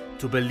me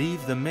to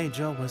believe the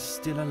Major was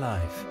still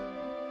alive.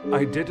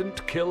 I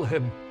didn't kill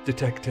him,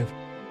 Detective.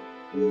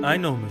 I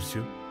know,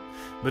 monsieur,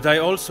 but I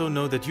also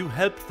know that you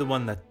helped the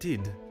one that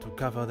did to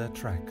cover their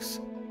tracks.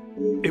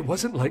 It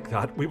wasn't like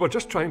that. We were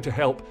just trying to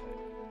help.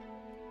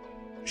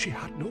 She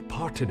had no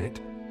part in it.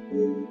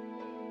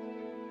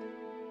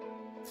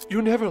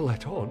 You never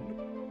let on.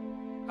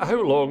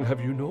 How long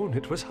have you known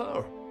it was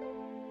her?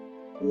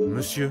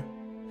 Monsieur,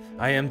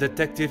 I am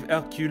Detective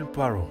Hercule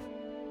Poiro.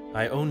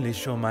 I only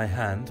show my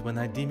hand when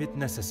I deem it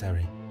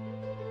necessary.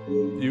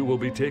 You will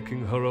be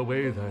taking her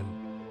away then?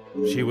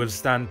 She will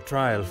stand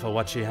trial for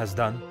what she has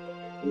done.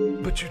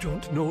 But you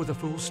don't know the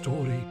full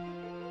story.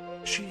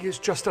 She is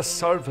just a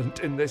servant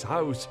in this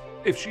house.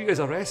 If she is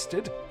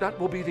arrested, that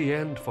will be the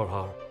end for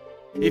her.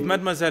 If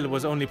Mademoiselle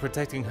was only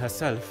protecting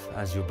herself,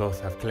 as you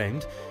both have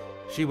claimed,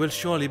 she will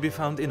surely be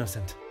found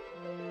innocent.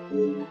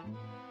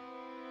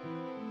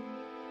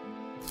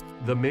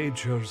 The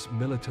Major's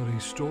military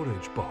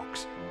storage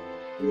box.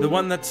 The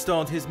one that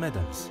stored his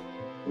medals.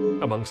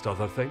 Amongst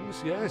other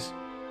things, yes.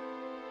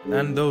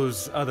 And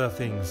those other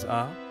things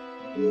are?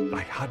 I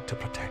had to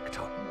protect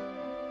her.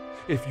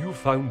 If you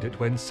found it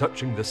when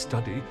searching the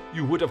study,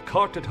 you would have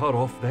carted her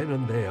off then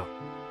and there.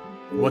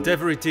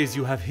 Whatever it is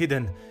you have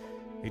hidden,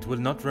 it will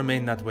not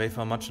remain that way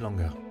for much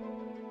longer.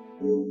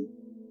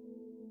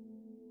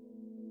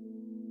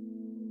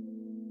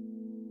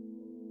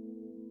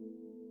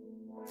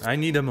 I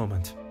need a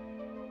moment.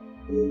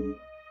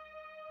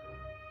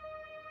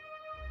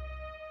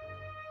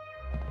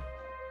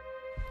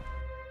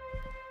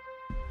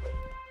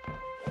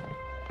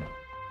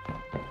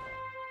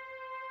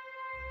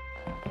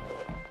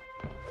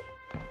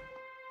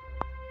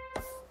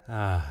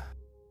 Ah.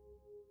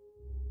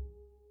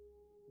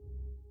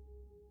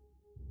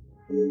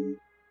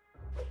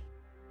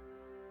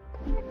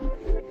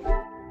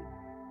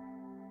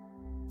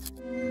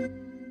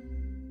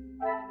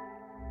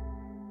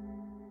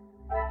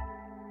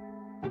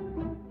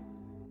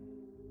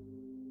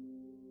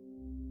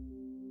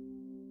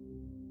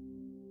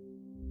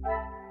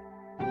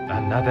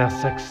 Another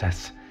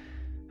success.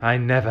 I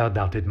never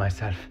doubted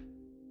myself.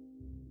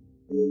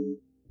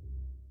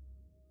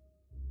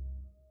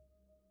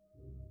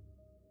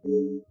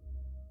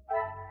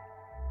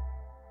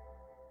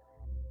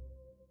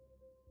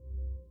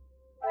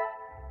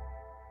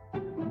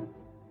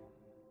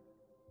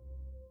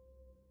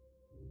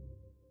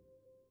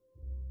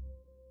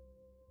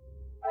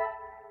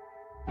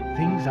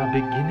 Things are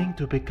beginning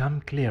to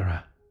become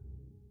clearer.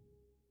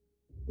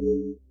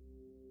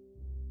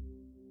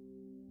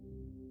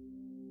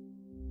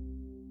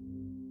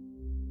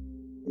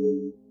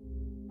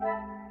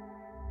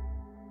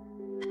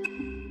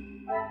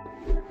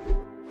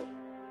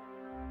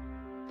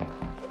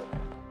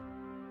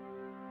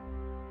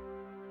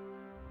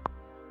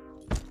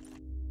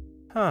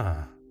 Huh.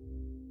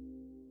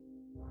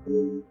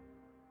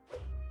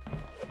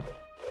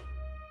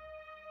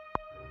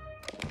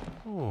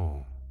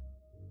 Oh.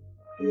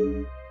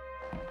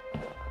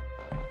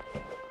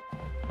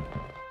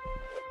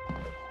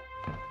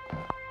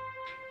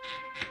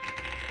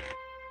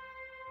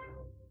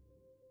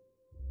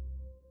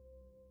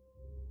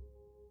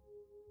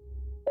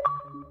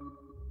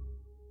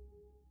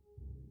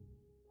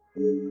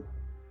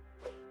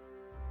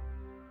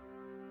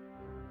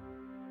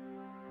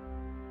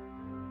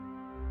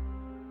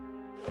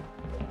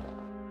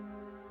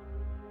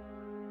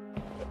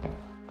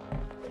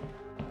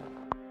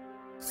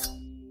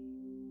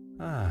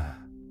 Ah.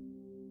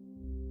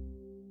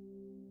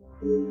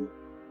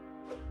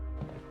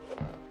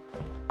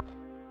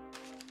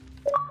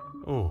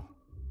 Oh.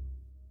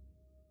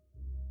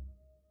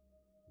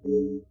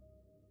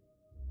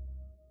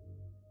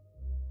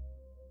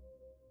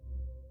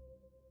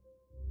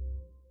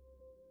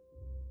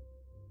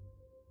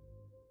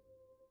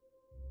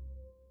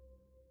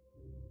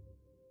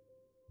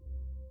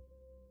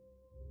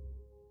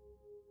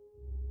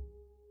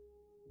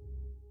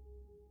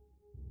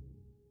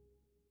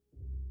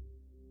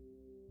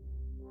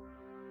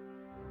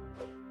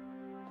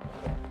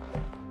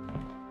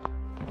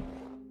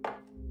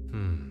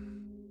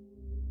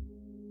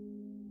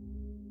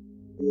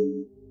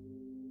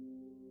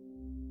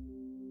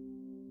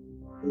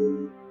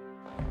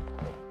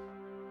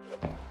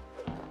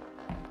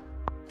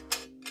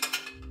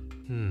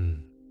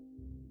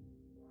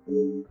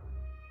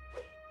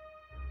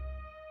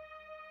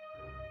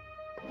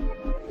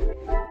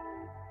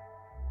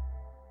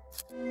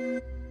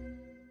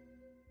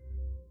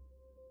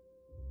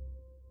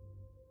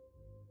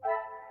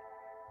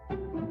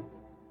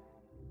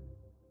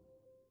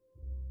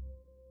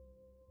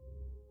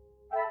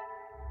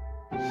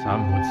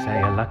 Some would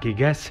say a lucky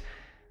guess.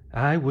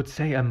 I would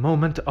say a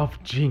moment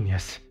of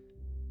genius.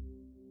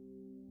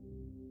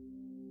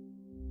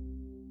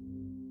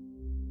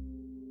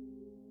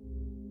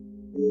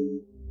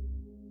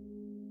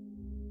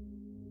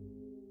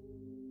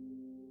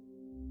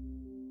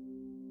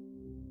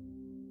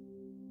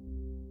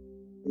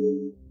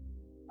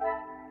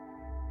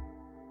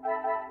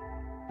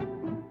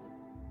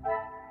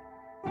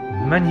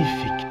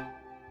 Magnifique.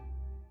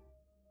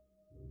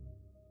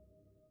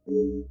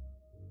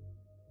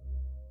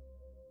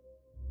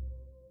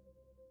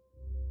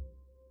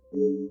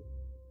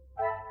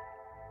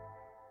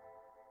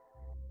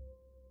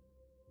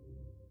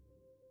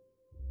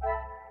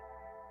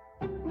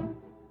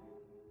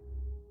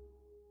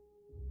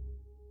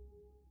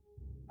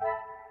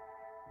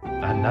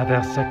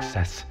 Another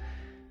success.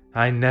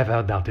 I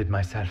never doubted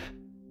myself.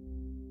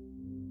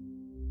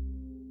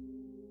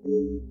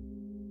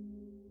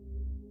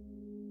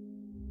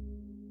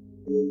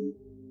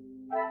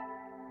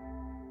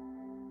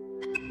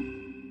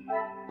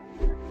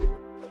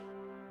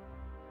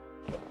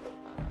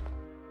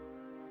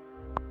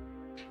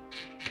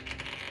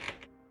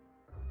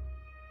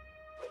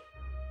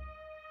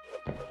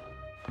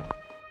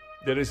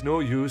 There is no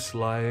use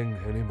lying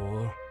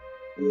anymore.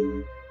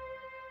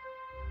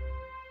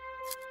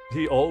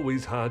 He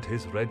always had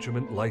his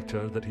regiment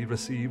lighter that he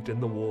received in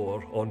the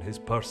war on his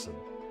person.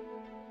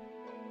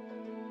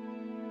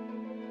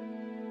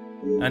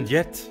 And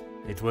yet,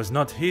 it was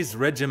not his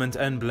regiment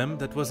emblem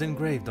that was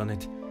engraved on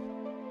it.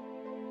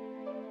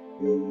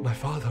 My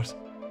father's.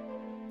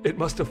 It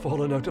must have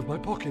fallen out of my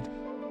pocket.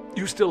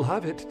 You still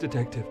have it,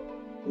 detective.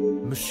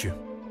 Monsieur,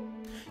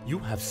 you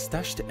have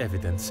stashed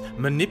evidence,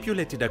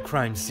 manipulated a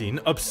crime scene,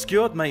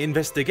 obscured my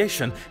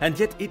investigation, and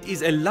yet it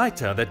is a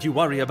lighter that you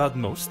worry about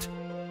most?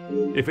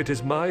 If it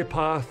is my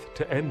path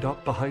to end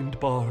up behind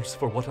bars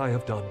for what I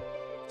have done,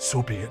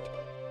 so be it.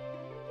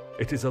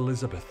 It is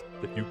Elizabeth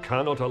that you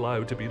cannot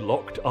allow to be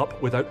locked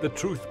up without the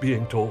truth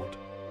being told.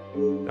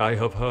 I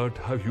have heard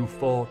how you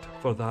fought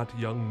for that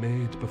young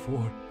maid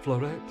before.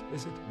 Fleurette,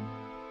 is it?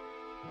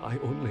 I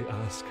only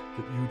ask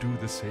that you do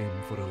the same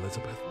for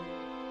Elizabeth.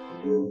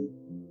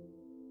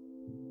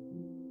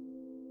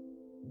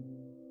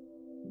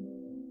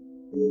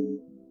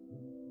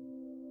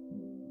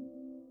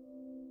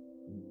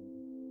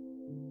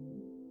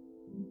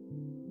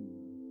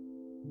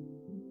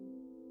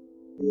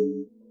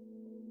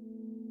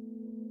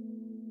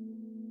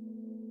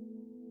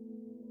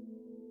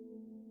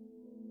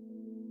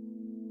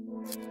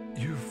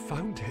 You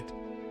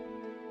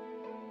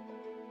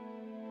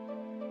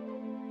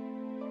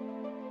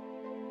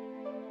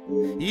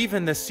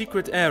Even the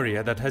secret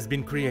area that has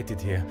been created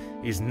here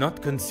is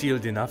not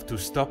concealed enough to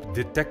stop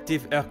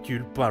Detective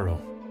Hercule Poirot.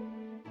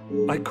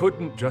 I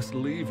couldn't just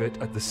leave it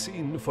at the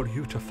scene for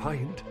you to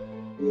find.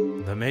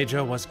 The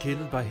Major was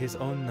killed by his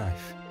own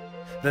knife.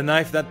 The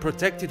knife that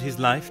protected his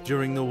life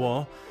during the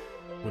war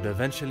would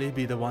eventually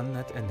be the one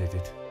that ended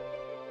it.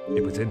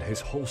 It was in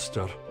his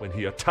holster when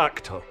he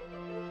attacked her.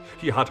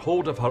 He had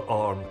hold of her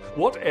arm.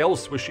 What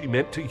else was she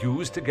meant to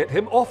use to get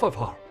him off of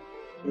her?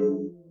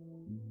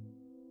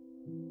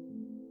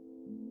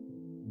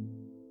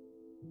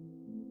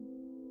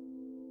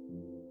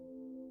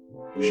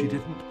 She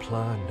didn't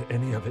plan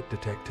any of it,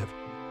 Detective.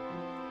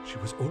 She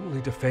was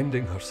only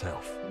defending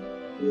herself.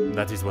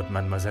 That is what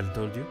Mademoiselle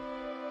told you?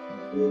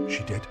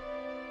 She did,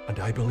 and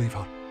I believe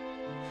her.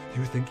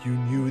 You think you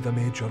knew the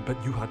Major,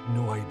 but you had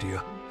no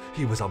idea.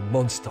 He was a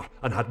monster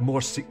and had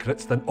more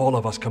secrets than all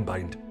of us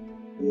combined.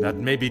 That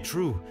may be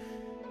true,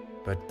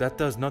 but that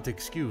does not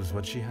excuse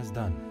what she has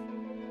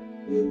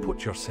done.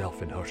 Put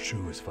yourself in her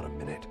shoes for a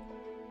minute.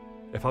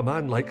 If a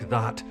man like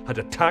that had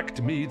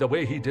attacked me the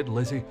way he did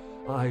Lizzie,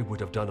 I would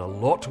have done a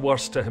lot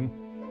worse to him.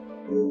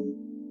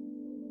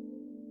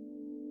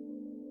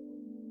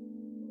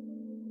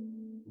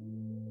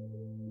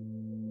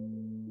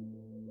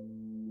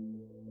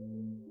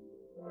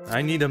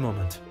 I need a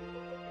moment.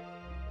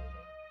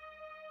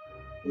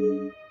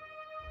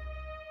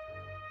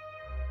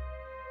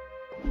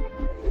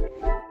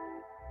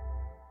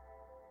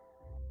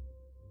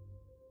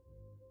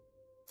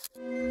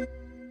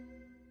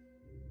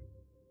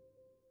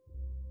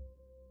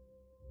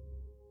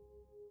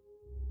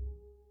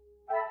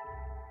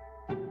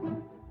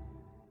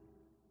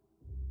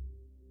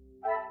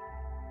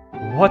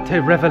 What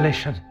a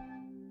revelation!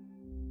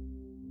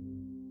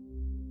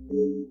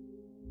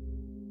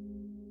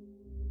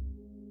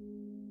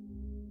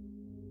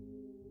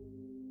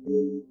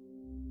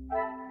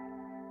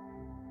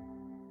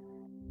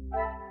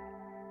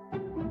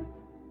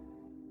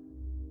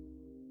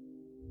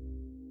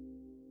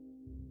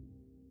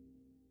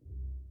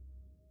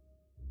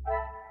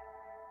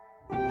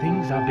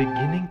 Things are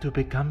beginning to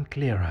become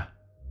clearer.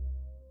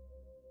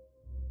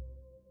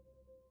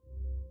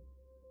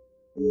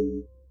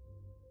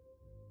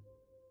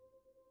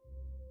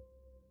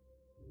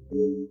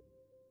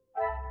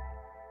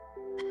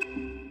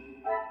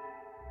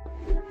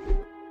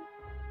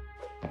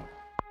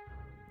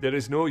 There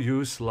is no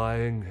use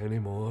lying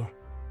anymore.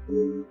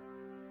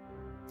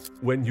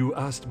 When you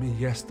asked me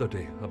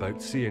yesterday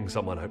about seeing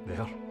someone out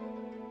there,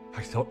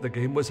 I thought the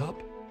game was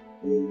up.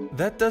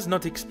 That does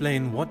not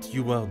explain what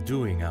you were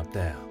doing out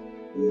there.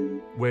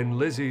 When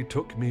Lizzie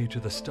took me to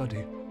the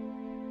study,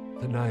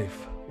 the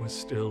knife was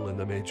still in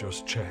the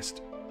Major's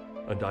chest,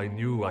 and I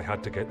knew I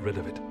had to get rid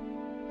of it.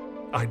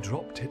 I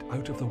dropped it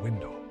out of the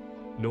window,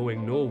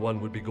 knowing no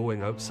one would be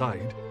going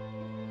outside.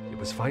 It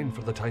was fine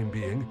for the time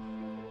being,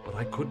 but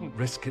I couldn't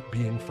risk it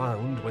being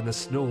found when the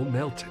snow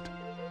melted.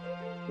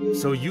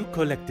 So you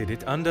collected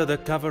it under the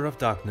cover of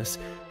darkness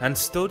and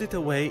stowed it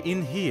away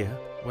in here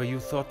where you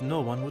thought no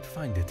one would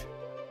find it.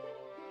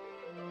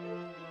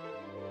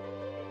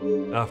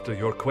 After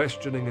your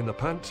questioning in the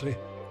pantry,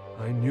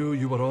 I knew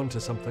you were onto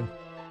something,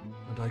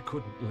 and I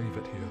couldn't leave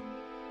it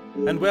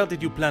here. And where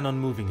did you plan on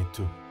moving it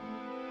to?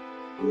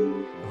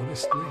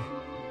 Honestly,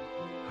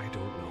 I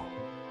don't know.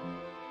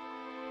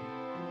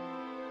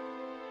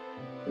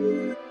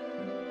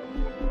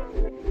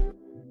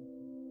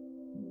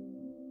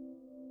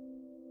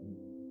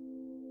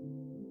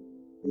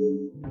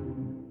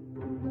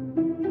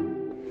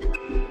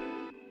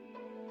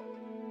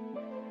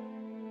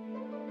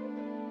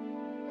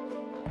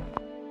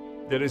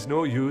 There is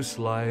no use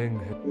lying.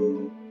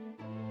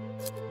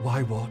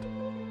 Why what?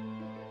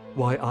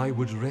 Why I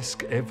would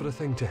risk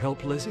everything to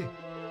help Lizzie?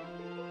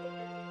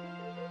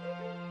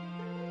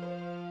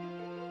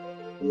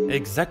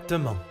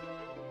 Exactement.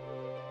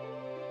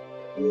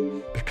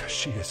 Because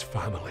she is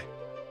family.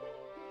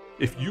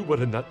 If you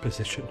were in that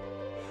position,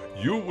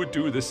 you would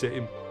do the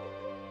same.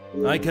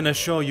 I can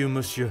assure you,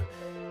 monsieur,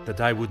 that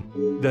I would...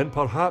 Then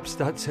perhaps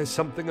that says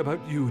something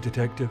about you,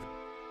 Detective.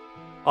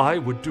 I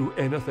would do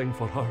anything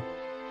for her.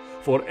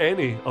 For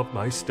any of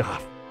my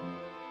staff.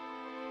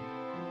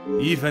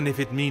 Even if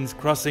it means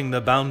crossing the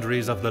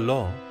boundaries of the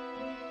law?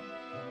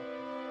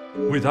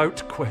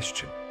 Without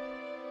question.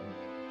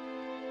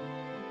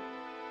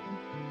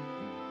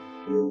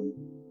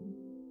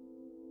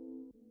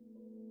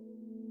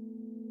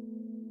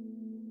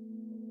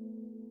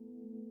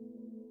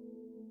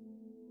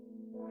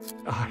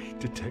 Aye,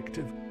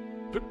 Detective,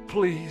 but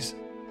please,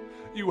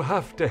 you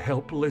have to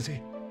help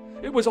Lizzie.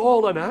 It was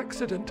all an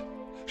accident.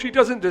 She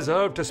doesn't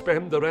deserve to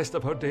spend the rest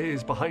of her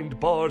days behind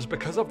bars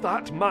because of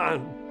that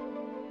man.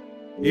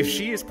 If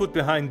she is put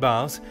behind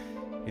bars,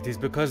 it is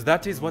because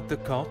that is what the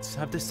courts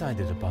have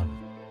decided upon.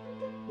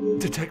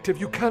 Detective,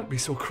 you can't be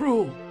so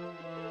cruel.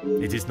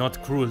 It is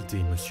not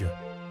cruelty, monsieur.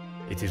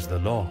 It is the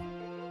law.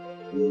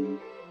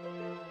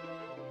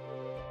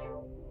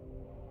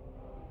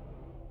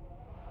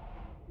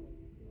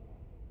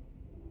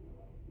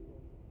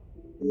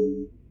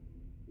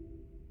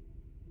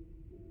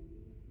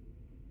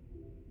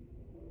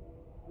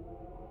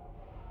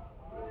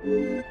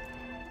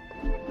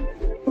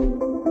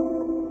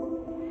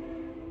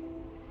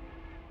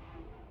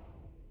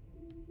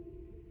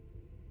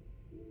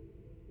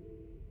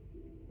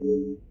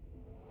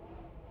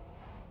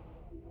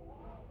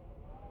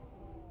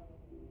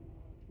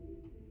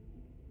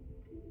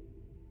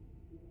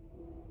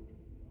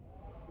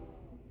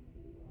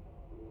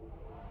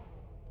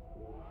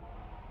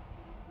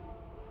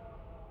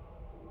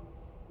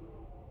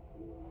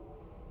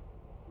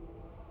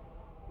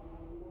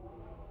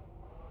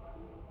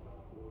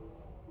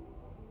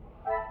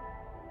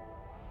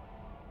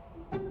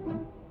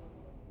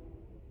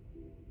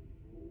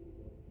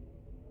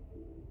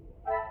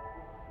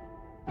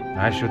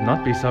 I should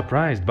not be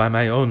surprised by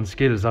my own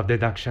skills of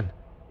deduction.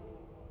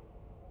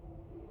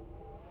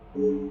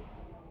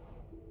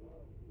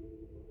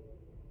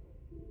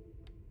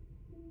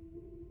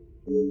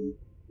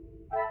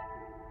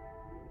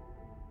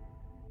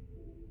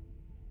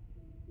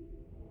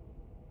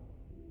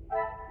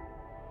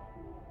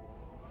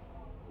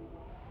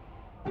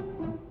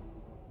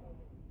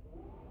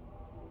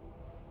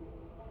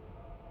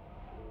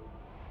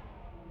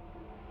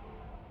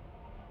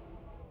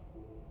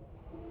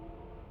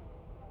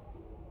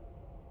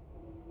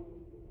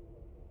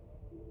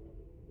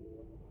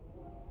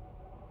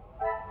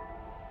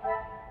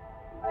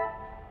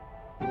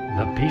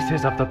 The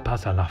pieces of the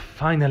puzzle are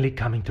finally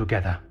coming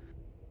together.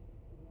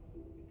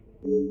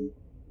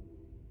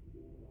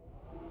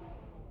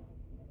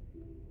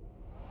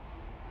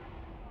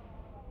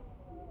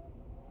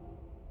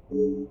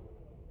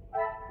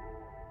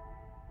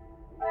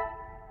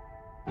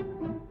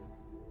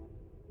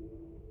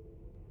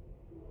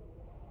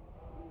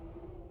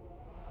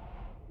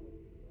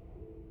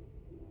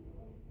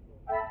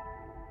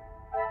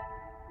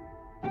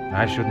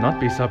 I should not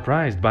be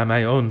surprised by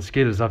my own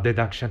skills of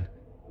deduction.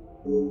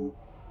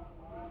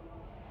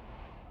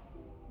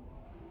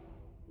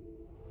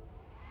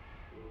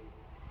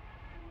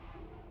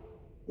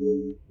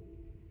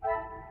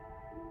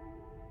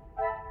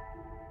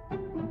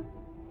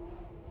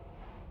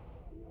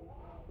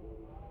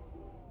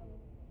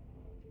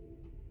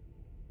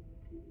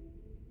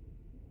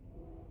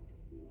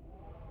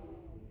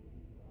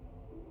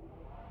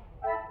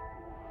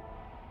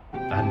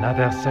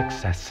 Another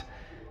success.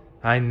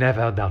 I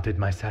never doubted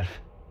myself.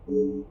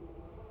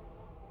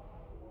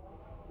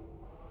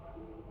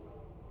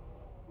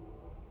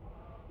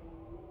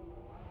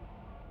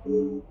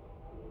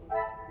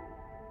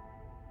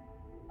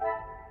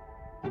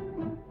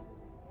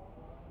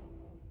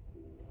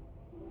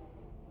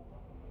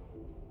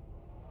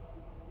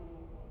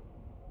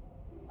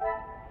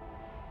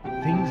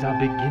 Things are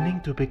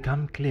beginning to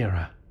become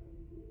clearer.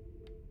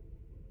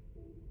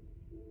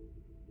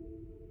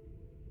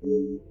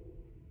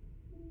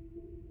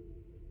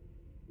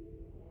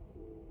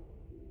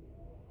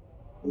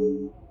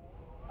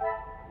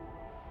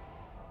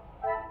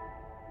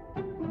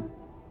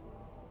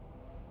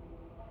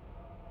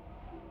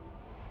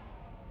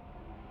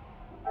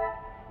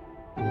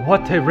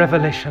 What a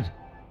revelation!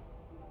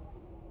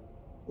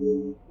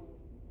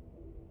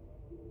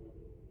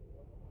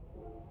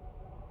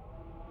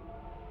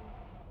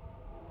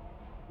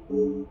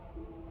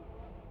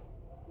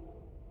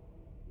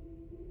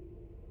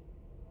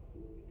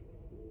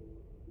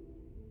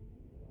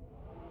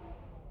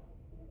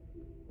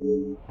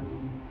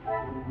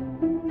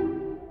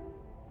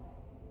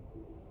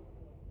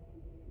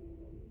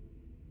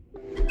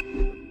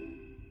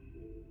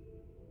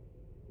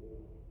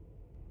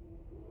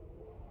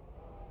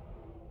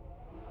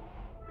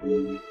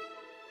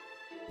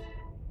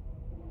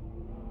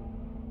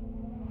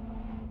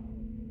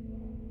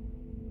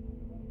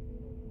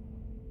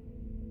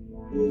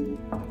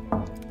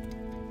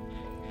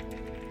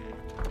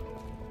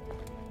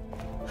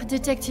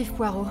 Detective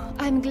Poirot,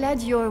 I'm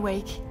glad you're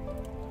awake.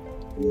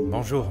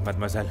 Bonjour,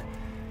 mademoiselle.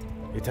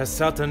 It has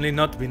certainly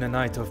not been a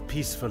night of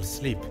peaceful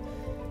sleep.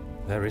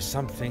 There is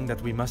something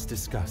that we must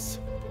discuss.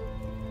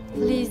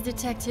 Please,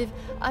 detective,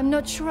 I'm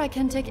not sure I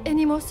can take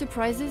any more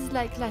surprises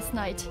like last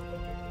night.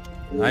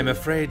 I'm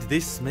afraid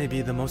this may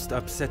be the most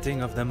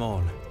upsetting of them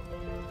all.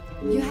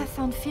 You have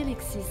found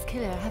Felix's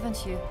killer,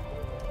 haven't you?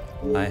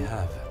 I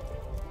have.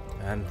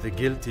 And the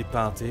guilty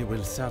party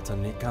will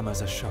certainly come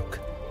as a shock.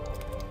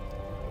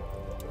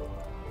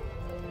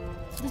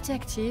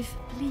 Detective,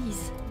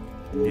 please.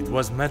 It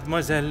was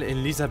Mademoiselle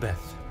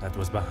Elizabeth that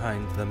was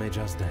behind the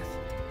Major's death.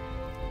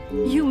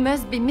 You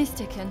must be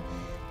mistaken.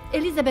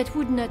 Elizabeth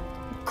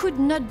could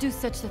not do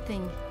such a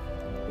thing.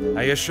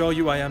 I assure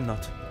you I am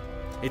not.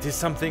 It is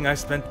something I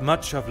spent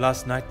much of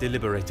last night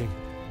deliberating.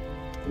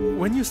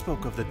 When you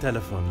spoke of the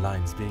telephone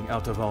lines being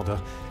out of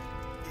order,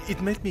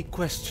 it made me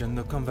question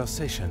the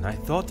conversation I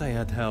thought I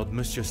had heard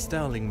Monsieur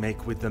Sterling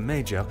make with the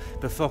Major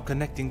before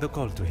connecting the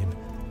call to him.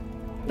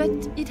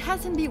 But it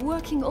hasn't been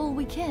working all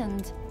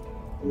weekend.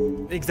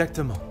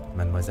 Exactement,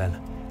 mademoiselle.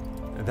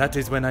 That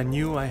is when I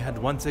knew I had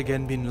once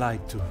again been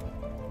lied to.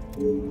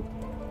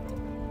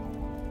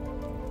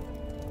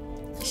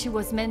 She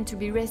was meant to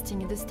be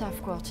resting in the staff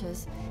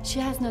quarters. She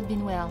has not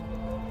been well.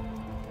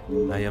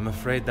 I am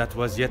afraid that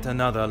was yet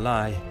another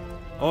lie,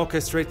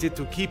 orchestrated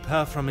to keep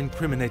her from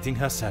incriminating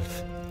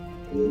herself.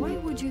 Why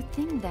would you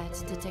think that,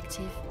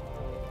 detective?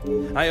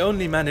 I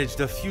only managed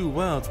a few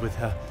words with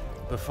her,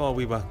 before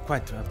we were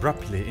quite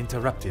abruptly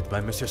interrupted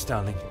by Monsieur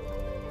Starling.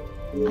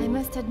 I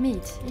must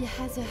admit, he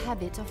has a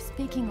habit of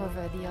speaking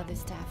over the other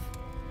staff.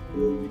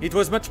 It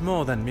was much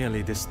more than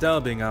merely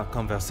disturbing our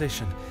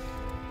conversation.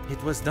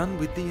 It was done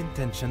with the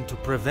intention to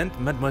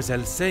prevent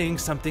Mademoiselle saying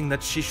something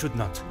that she should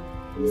not.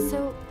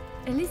 So,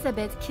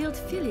 Elizabeth killed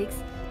Felix,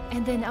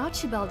 and then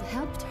Archibald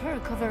helped her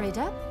cover it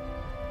up?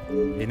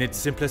 In its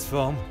simplest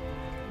form,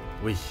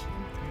 oui.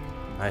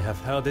 I have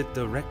heard it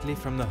directly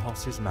from the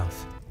horse's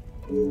mouth.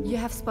 You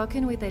have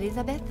spoken with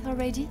Elizabeth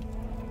already?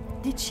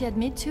 Did she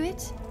admit to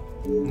it?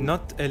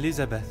 Not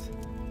Elizabeth,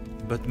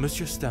 but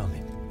Monsieur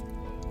Starling.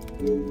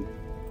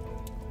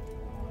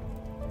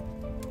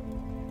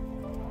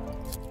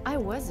 I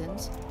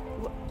wasn't.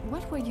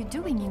 What were you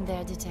doing in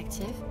there,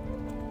 detective?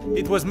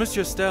 It was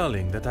Monsieur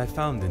Starling that I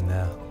found in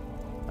there.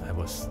 I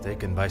was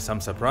taken by some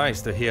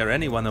surprise to hear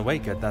anyone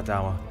awake at that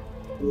hour.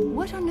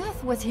 What on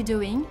earth was he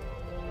doing?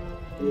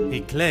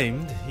 He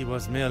claimed he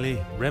was merely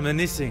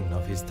reminiscing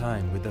of his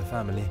time with the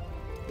family.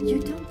 You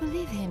don't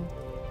believe him?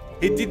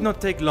 It did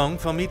not take long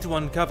for me to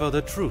uncover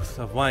the truth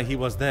of why he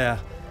was there,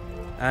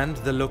 and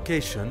the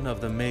location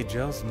of the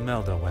Major's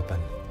murder weapon.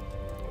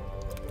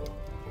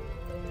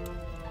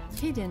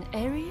 Hidden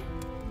area?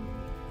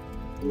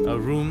 A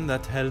room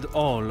that held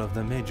all of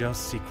the Major's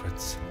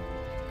secrets.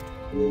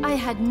 I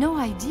had no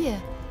idea.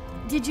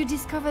 Did you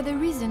discover the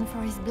reason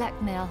for his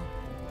blackmail?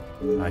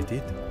 I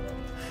did.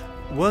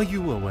 Were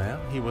you aware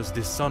he was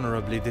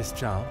dishonorably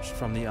discharged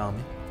from the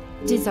army?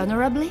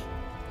 Dishonorably?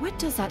 What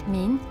does that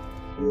mean?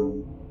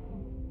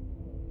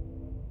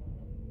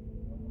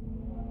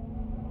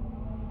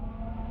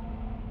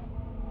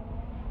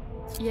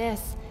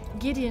 Yes,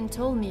 Gideon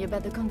told me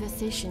about the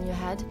conversation you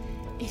had.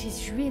 It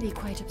is really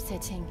quite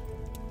upsetting.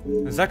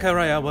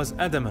 Zachariah was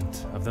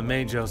adamant of the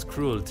Major's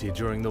cruelty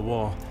during the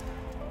war,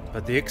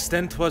 but the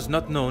extent was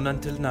not known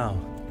until now.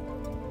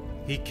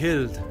 He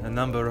killed a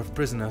number of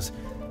prisoners,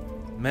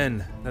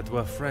 men that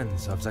were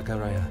friends of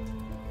Zachariah.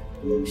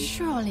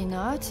 Surely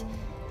not.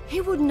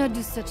 He would not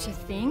do such a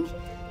thing.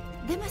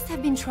 They must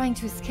have been trying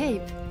to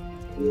escape.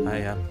 I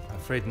am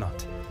afraid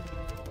not.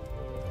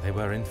 They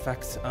were in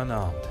fact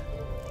unarmed.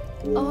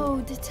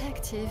 Oh,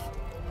 detective.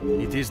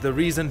 It is the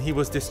reason he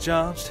was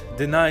discharged,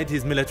 denied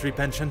his military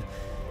pension,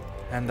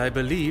 and I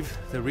believe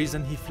the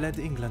reason he fled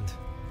England.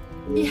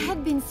 He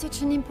had been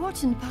such an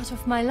important part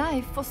of my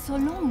life for so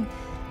long,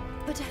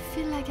 but I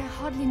feel like I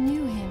hardly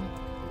knew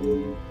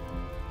him.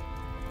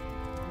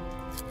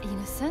 In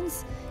a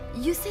sense,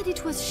 you said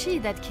it was she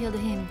that killed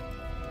him.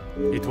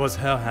 It was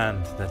her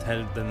hand that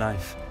held the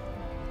knife,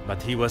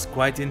 but he was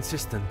quite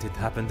insistent it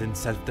happened in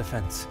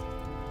self-defense.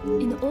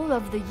 In all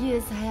of the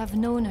years I have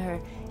known her,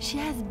 she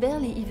has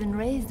barely even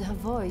raised her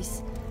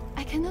voice.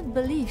 I cannot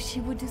believe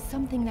she would do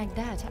something like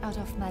that out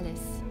of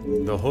malice.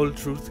 The whole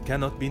truth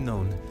cannot be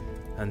known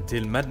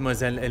until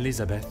Mademoiselle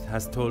Elizabeth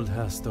has told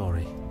her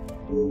story.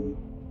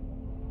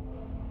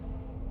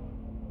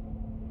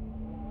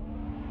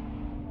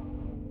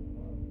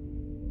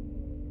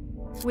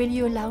 Will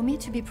you allow me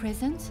to be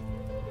present?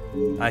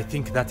 I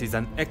think that is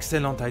an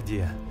excellent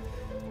idea.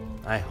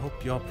 I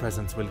hope your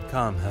presence will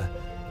calm her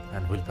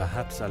and will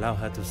perhaps allow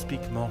her to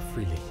speak more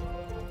freely.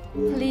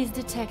 Please,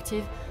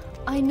 detective.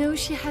 I know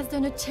she has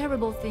done a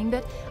terrible thing,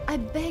 but I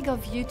beg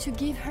of you to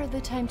give her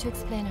the time to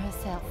explain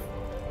herself.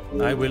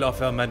 I will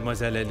offer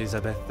Mademoiselle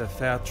Elizabeth the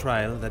fair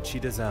trial that she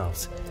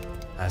deserves,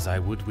 as I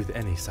would with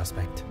any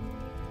suspect.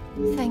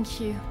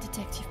 Thank you,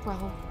 Detective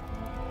Poirot.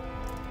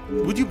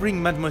 Would you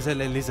bring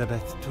Mademoiselle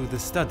Elizabeth to the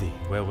study,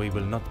 where we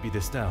will not be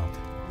disturbed?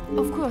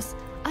 Of course,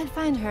 I'll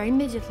find her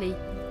immediately.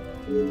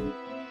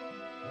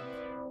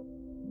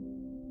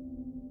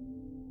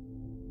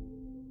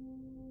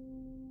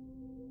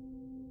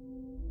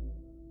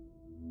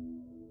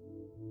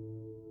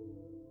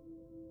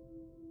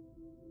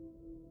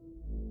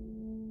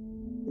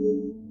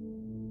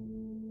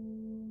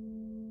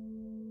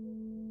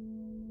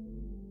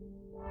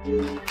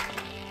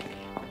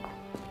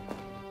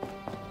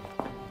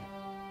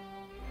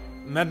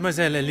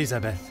 Mademoiselle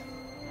Elizabeth,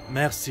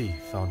 merci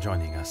for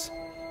joining us.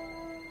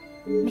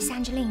 Miss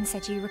Angeline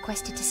said you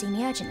requested to see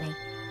me urgently.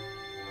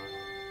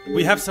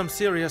 We have some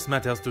serious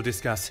matters to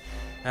discuss,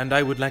 and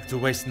I would like to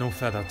waste no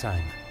further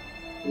time.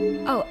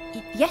 Oh,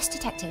 yes,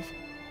 Detective.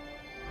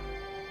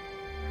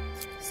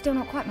 Still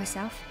not quite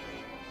myself.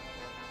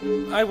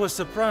 I was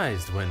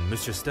surprised when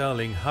Monsieur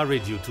Starling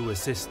hurried you to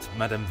assist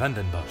Madame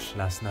Vandenbosch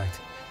last night.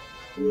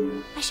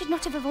 I should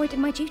not have avoided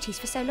my duties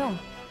for so long.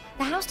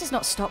 The house does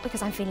not stop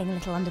because I'm feeling a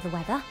little under the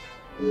weather.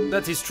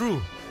 That is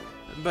true,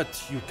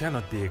 but you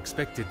cannot be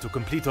expected to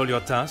complete all your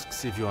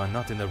tasks if you are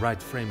not in the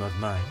right frame of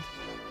mind.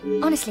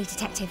 Honestly,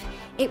 Detective,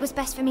 it was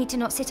best for me to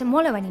not sit and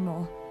wallow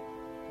anymore.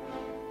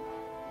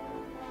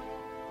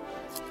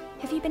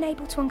 Have you been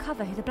able to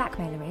uncover who the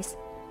blackmailer is?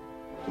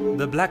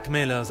 The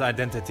blackmailer's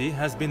identity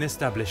has been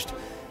established,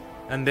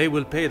 and they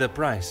will pay the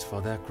price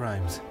for their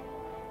crimes.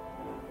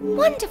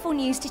 Wonderful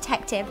news,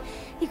 Detective.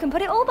 You can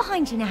put it all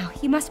behind you now.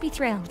 You must be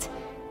thrilled.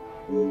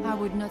 I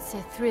would not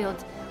say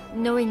thrilled,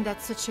 knowing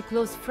that such a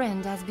close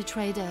friend has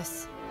betrayed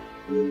us.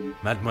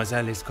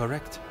 Mademoiselle is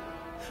correct.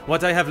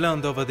 What I have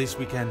learned over this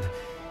weekend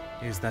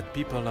is that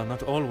people are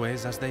not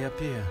always as they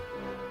appear.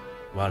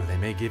 While they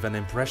may give an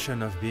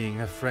impression of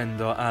being a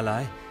friend or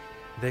ally,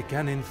 they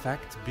can in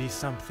fact be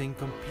something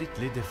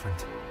completely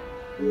different.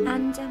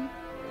 And,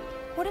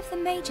 what of the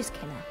Major's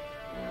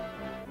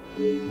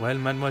killer? Well,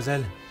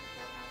 mademoiselle,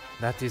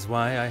 that is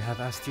why I have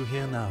asked you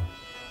here now.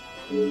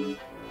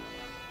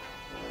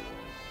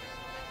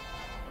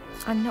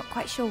 I'm not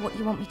quite sure what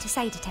you want me to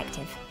say,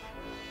 Detective.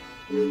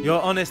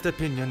 Your honest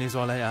opinion is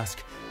all I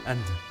ask,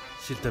 and,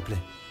 s'il te plaît,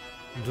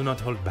 do not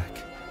hold back.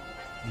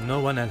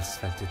 No one else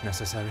felt it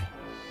necessary.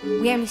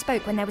 We only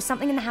spoke when there was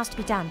something in the house to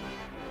be done.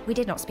 We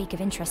did not speak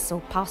of interests or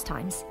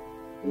pastimes.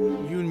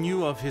 You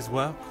knew of his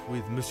work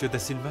with Monsieur de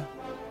Silva?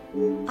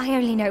 I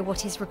only know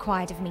what is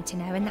required of me to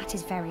know, and that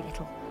is very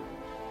little.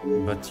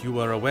 But you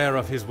were aware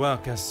of his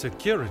work as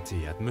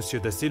security at Monsieur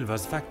de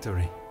Silva's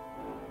factory.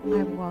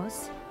 I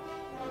was.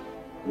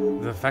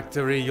 The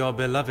factory your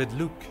beloved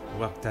Luke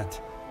worked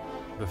at,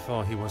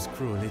 before he was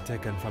cruelly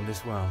taken from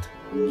this world.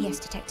 Yes,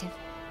 Detective.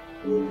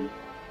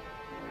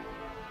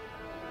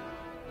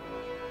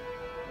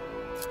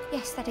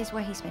 Yes, that is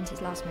where he spent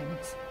his last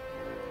moments.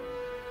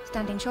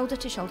 Standing shoulder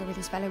to shoulder with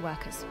his fellow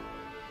workers.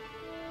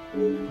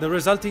 The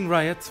resulting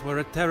riots were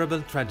a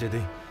terrible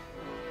tragedy.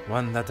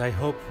 One that I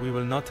hope we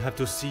will not have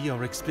to see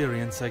or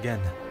experience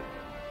again.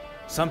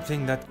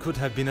 Something that could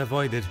have been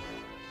avoided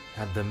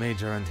had the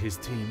Major and his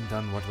team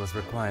done what was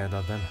required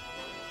of them.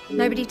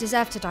 Nobody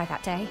deserved to die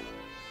that day.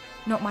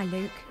 Not my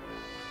Luke.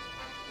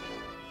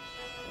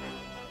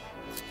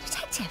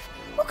 Detective,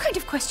 what kind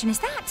of question is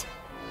that?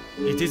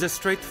 It is a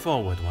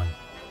straightforward one.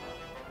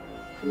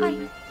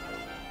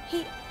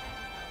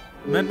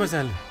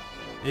 Mademoiselle,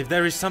 if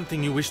there is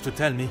something you wish to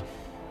tell me,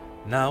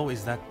 now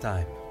is that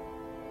time.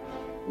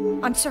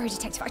 I'm sorry,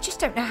 Detective, I just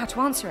don't know how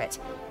to answer it.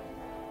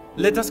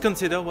 Let us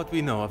consider what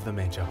we know of the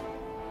Major.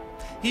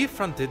 He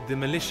fronted the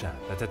militia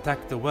that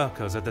attacked the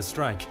workers at the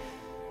strike.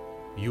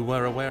 You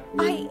were aware?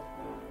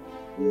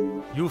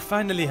 You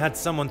finally had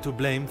someone to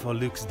blame for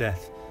Luke's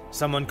death.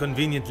 Someone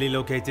conveniently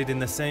located in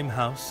the same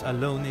house,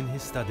 alone in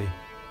his study.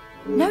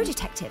 No,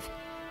 Detective.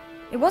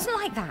 It wasn't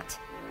like that.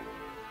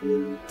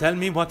 Tell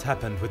me what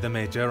happened with the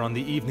Major on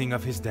the evening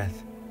of his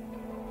death.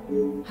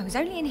 I was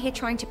only in here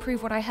trying to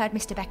prove what I heard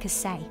Mr. Beckers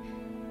say.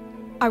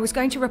 I was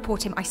going to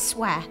report him, I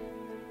swear.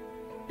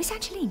 Miss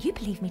Angeline, you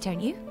believe me, don't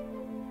you?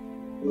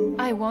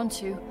 I want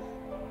to.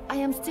 I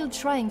am still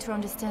trying to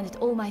understand it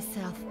all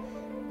myself.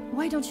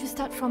 Why don't you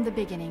start from the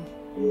beginning?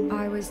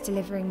 I was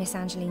delivering Miss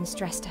Angeline's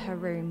dress to her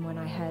room when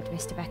I heard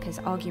Mr.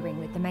 Beckers arguing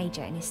with the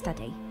Major in his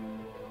study.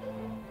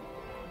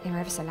 They were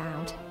ever so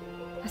loud.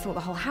 I thought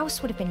the whole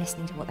house would have been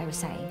listening to what they were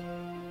saying.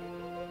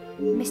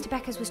 Mr.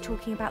 Beckers was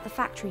talking about the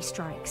factory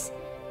strikes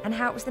and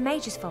how it was the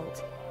Major's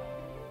fault.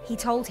 He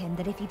told him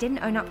that if he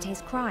didn't own up to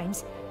his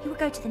crimes, he would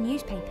go to the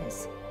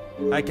newspapers.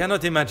 I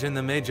cannot imagine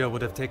the Major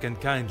would have taken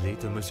kindly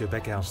to Monsieur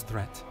Becker's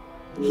threat.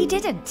 He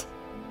didn't.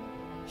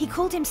 He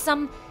called him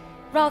some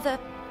rather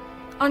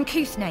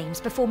uncouth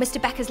names before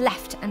Mr. Beckers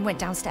left and went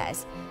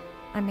downstairs.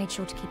 I made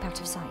sure to keep out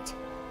of sight.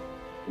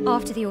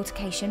 After the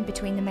altercation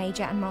between the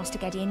Major and Master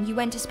Gideon, you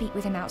went to speak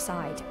with him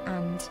outside,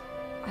 and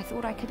I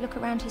thought I could look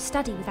around his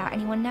study without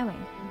anyone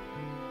knowing.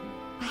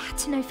 I had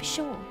to know for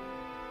sure.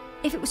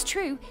 If it was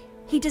true,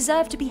 he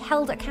deserved to be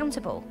held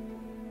accountable.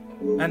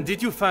 And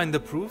did you find the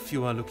proof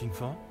you are looking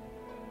for?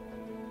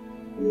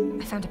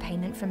 I found a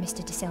payment from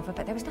Mr. De Silva,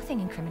 but there was nothing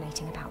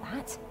incriminating about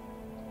that.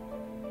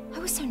 I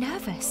was so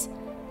nervous.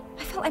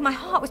 I felt like my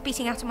heart was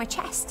beating out of my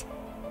chest.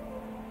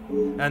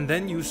 And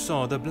then you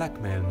saw the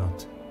blackmail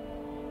note.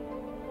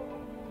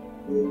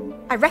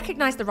 I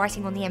recognised the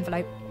writing on the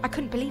envelope. I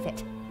couldn't believe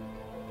it.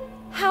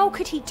 How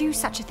could he do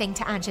such a thing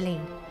to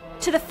Angeline?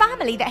 To the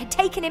family that had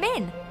taken him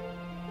in?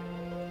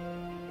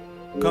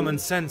 Common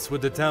sense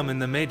would determine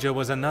the Major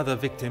was another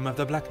victim of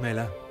the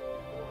blackmailer.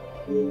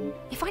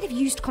 If I'd have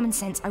used common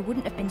sense, I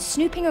wouldn't have been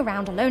snooping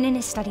around alone in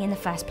his study in the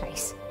first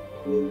place.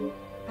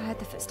 I heard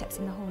the footsteps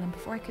in the hall, and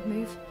before I could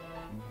move,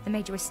 the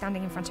Major was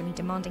standing in front of me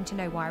demanding to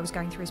know why I was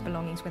going through his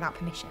belongings without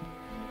permission.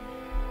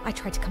 I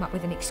tried to come up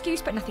with an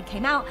excuse, but nothing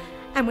came out,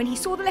 and when he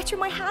saw the letter in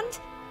my hand,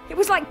 it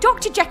was like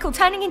Dr. Jekyll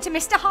turning into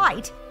Mr.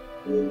 Hyde.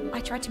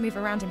 I tried to move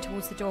around him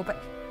towards the door,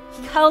 but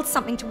he hurled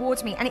something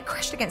towards me, and it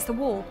crashed against the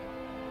wall.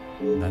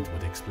 That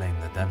would explain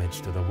the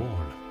damage to the wall.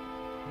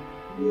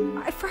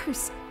 I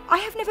froze. I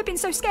have never been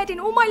so scared in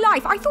all my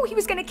life. I thought he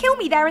was going to kill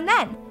me there and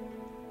then.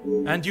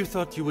 And you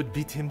thought you would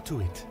beat him to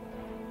it?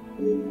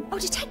 Oh,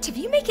 Detective,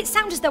 you make it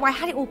sound as though I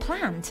had it all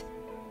planned.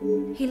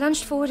 He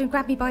lunged forward and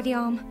grabbed me by the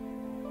arm.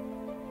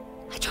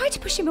 I tried to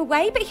push him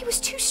away, but he was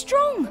too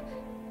strong.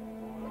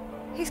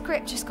 His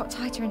grip just got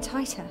tighter and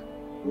tighter.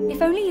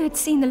 If only you had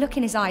seen the look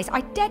in his eyes,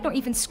 I dared not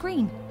even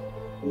scream.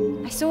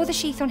 I saw the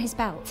sheath on his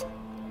belt.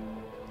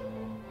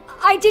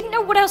 I didn't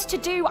know what else to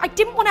do. I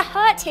didn't want to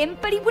hurt him,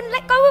 but he wouldn't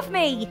let go of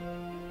me.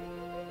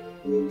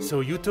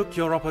 So you took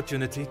your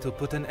opportunity to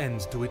put an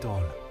end to it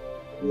all.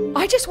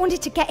 I just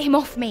wanted to get him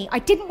off me. I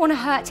didn't want to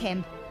hurt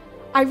him.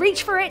 I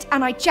reached for it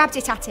and I jabbed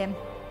it at him.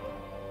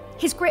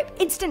 His grip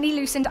instantly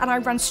loosened and I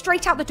ran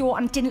straight out the door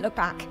and didn't look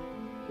back.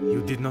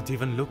 You did not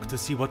even look to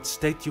see what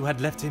state you had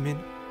left him in?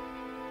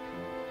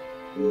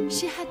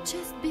 She had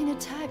just been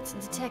attacked,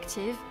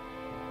 Detective.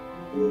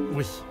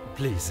 Oui,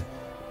 please.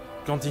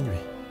 Continuez.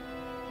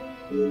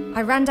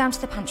 I ran down to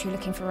the pantry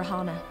looking for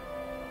Rahana.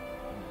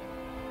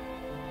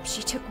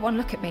 She took one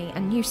look at me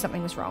and knew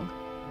something was wrong.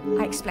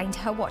 I explained to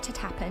her what had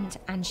happened,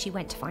 and she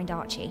went to find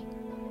Archie.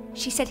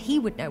 She said he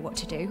would know what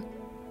to do.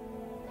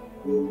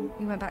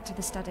 We went back to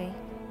the study,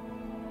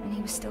 and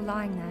he was still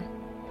lying there,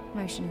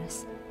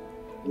 motionless.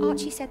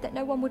 Archie said that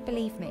no one would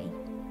believe me.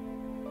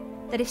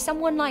 That if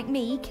someone like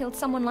me killed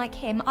someone like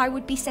him, I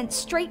would be sent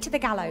straight to the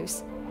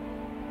gallows.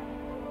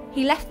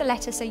 He left the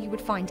letter so you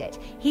would find it.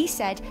 He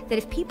said that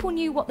if people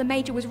knew what the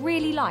Major was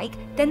really like,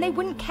 then they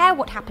wouldn't care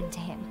what happened to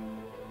him.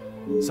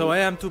 So I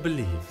am to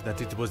believe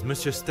that it was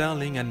Monsieur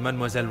Sterling and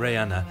Mademoiselle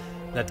Rihanna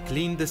that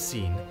cleaned the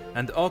scene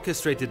and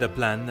orchestrated a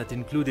plan that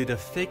included a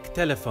fake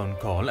telephone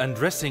call and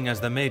dressing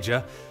as the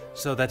Major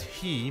so that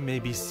he may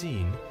be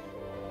seen.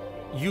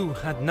 You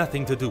had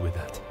nothing to do with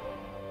that.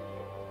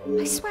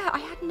 I swear I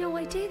had no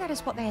idea that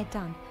is what they had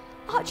done.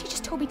 Archie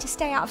just told me to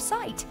stay out of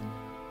sight.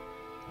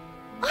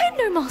 I am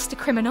no master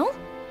criminal.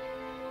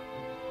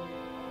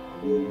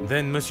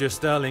 Then Monsieur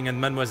Sterling and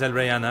Mademoiselle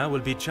Rihanna will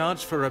be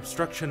charged for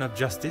obstruction of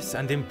justice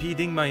and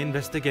impeding my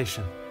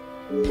investigation.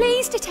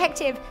 Please,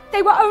 Detective,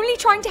 they were only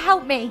trying to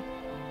help me.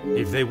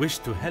 If they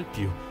wished to help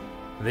you,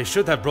 they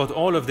should have brought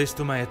all of this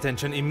to my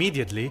attention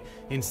immediately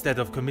instead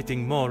of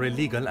committing more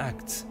illegal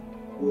acts.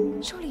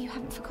 Surely you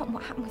haven't forgotten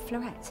what happened with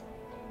Florette.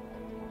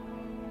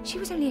 She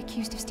was only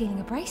accused of stealing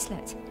a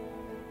bracelet.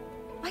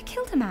 I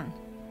killed a man.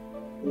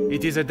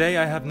 It is a day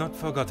I have not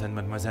forgotten,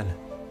 mademoiselle,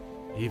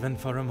 even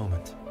for a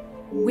moment.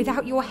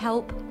 Without your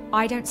help,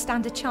 I don't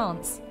stand a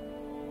chance.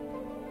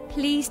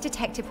 Please,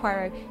 Detective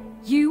Poiro,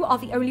 you are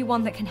the only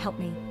one that can help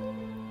me.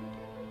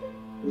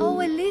 Oh,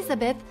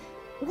 Elizabeth,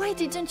 why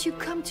didn't you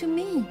come to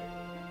me?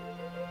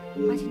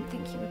 I didn't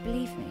think you would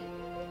believe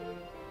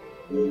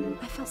me.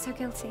 I felt so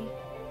guilty.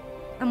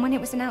 And when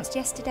it was announced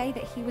yesterday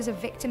that he was a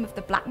victim of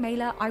the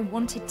blackmailer, I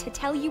wanted to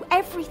tell you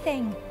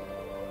everything.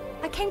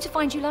 I came to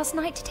find you last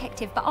night,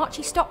 Detective, but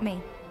Archie stopped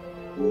me.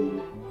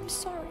 I'm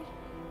sorry.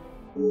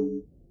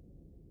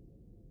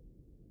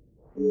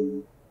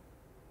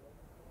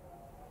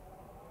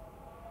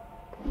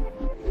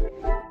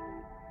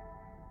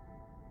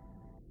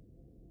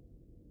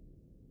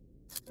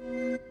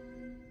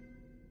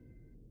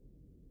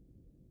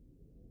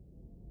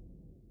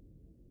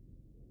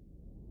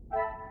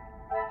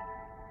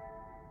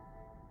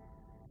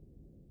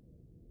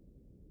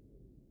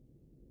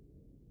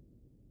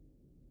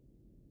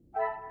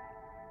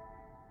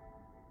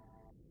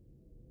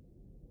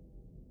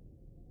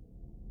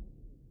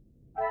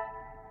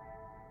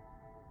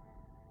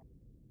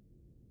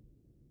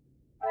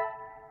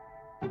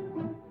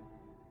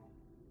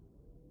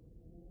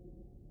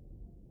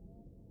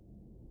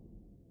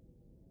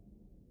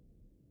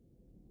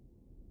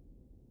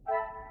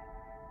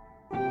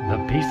 The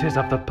pieces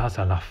of the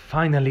puzzle are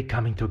finally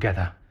coming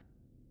together.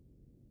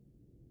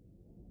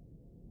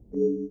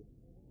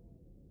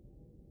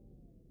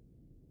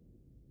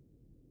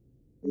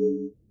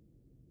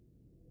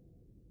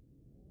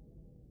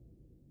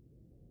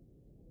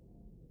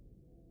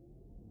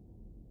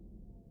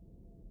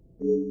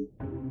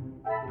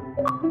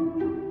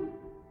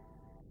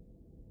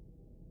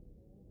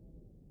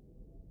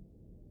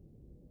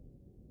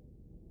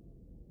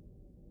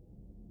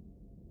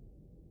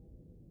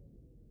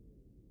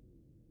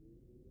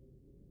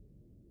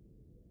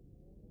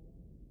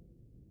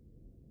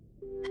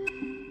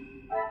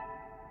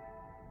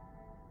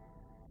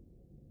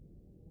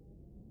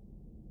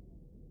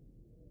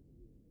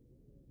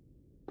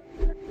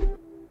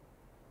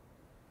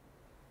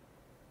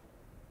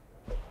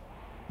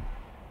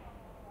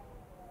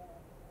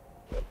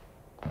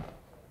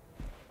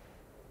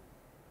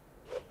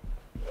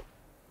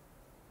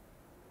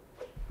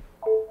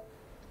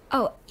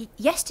 Oh,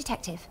 yes,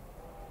 Detective.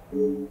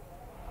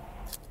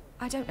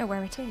 I don't know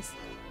where it is.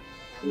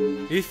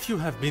 If you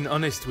have been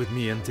honest with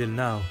me until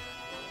now,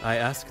 I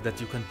ask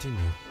that you continue.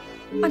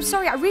 I'm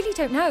sorry, I really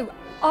don't know.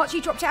 Archie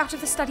dropped it out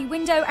of the study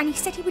window and he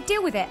said he would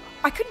deal with it.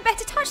 I couldn't bear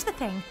to touch the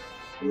thing.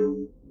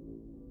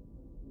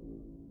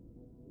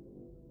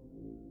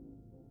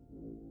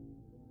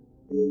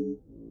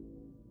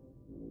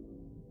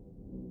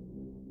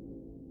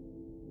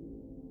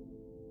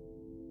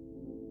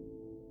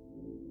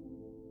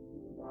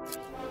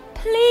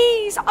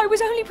 Please, I was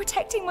only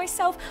protecting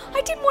myself. I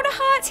didn't want to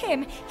hurt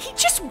him. He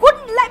just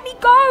wouldn't let me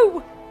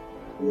go.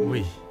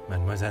 Oui,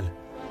 mademoiselle.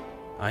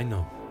 I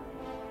know.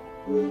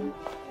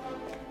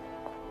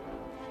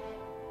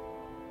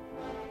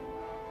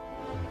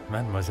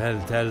 Mademoiselle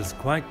tells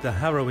quite the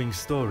harrowing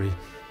story.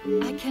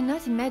 I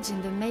cannot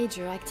imagine the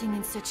Major acting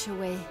in such a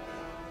way.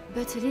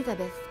 But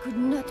Elizabeth could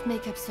not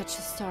make up such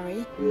a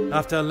story.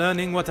 After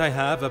learning what I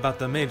have about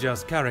the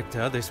Major's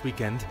character this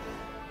weekend,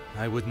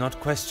 I would not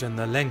question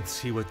the lengths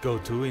he would go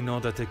to in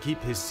order to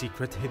keep his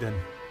secret hidden.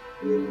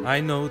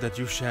 I know that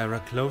you share a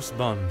close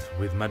bond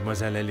with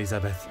Mademoiselle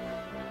Elizabeth.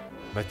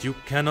 But you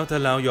cannot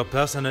allow your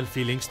personal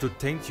feelings to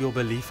taint your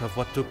belief of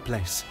what took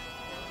place.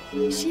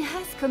 She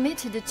has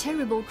committed a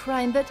terrible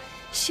crime, but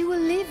she will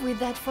live with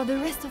that for the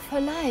rest of her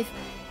life.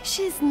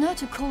 She is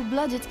not a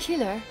cold-blooded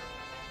killer.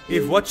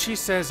 If what she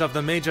says of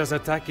the Major's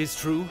attack is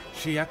true,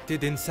 she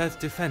acted in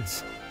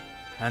self-defense.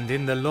 And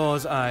in the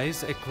law's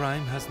eyes, a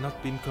crime has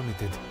not been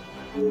committed.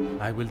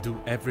 I will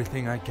do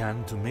everything I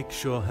can to make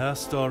sure her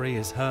story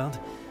is heard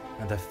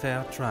and a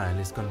fair trial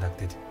is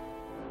conducted.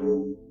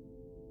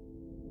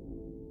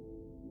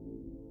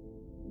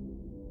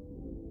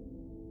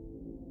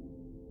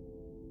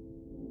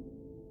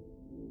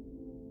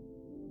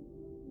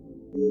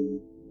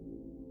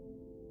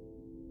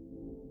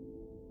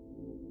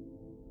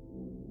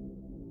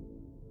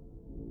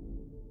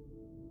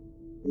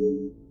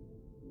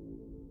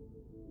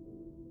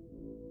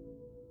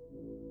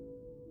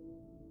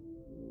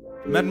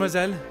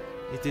 Mademoiselle,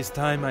 it is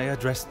time I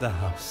addressed the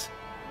house.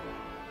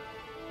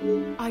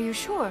 Are you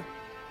sure?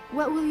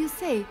 What will you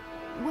say?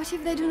 What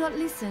if they do not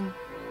listen?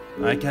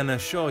 I can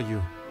assure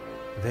you,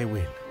 they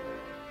will.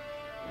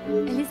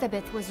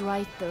 Elizabeth was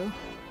right, though.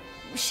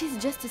 She's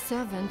just a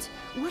servant.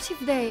 What if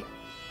they...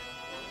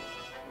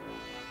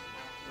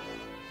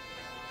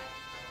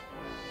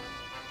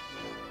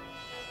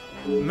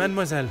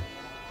 Mademoiselle,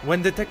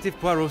 when Detective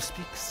Poirot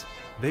speaks,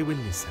 they will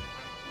listen.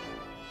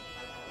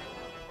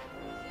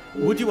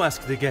 Would you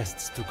ask the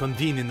guests to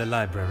convene in the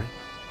library?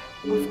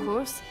 Of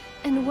course.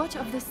 And what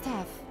of the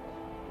staff?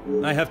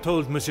 I have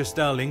told Monsieur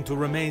Sterling to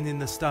remain in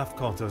the staff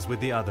quarters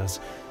with the others.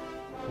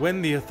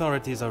 When the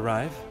authorities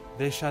arrive,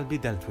 they shall be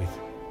dealt with.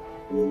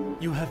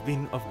 You have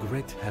been of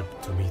great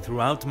help to me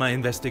throughout my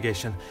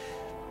investigation,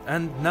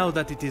 and now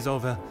that it is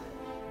over,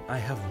 I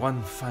have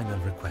one final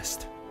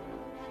request.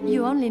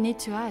 You only need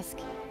to ask.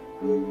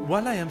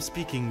 While I am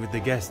speaking with the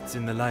guests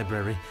in the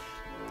library,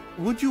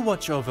 would you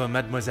watch over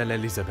Mademoiselle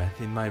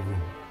Elizabeth in my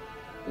room?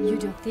 You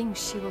don't think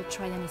she will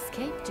try and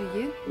escape, do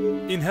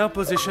you? In her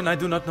position, I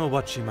do not know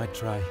what she might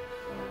try.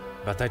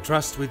 But I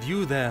trust with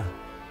you there,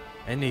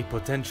 any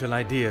potential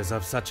ideas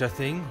of such a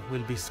thing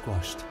will be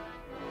squashed.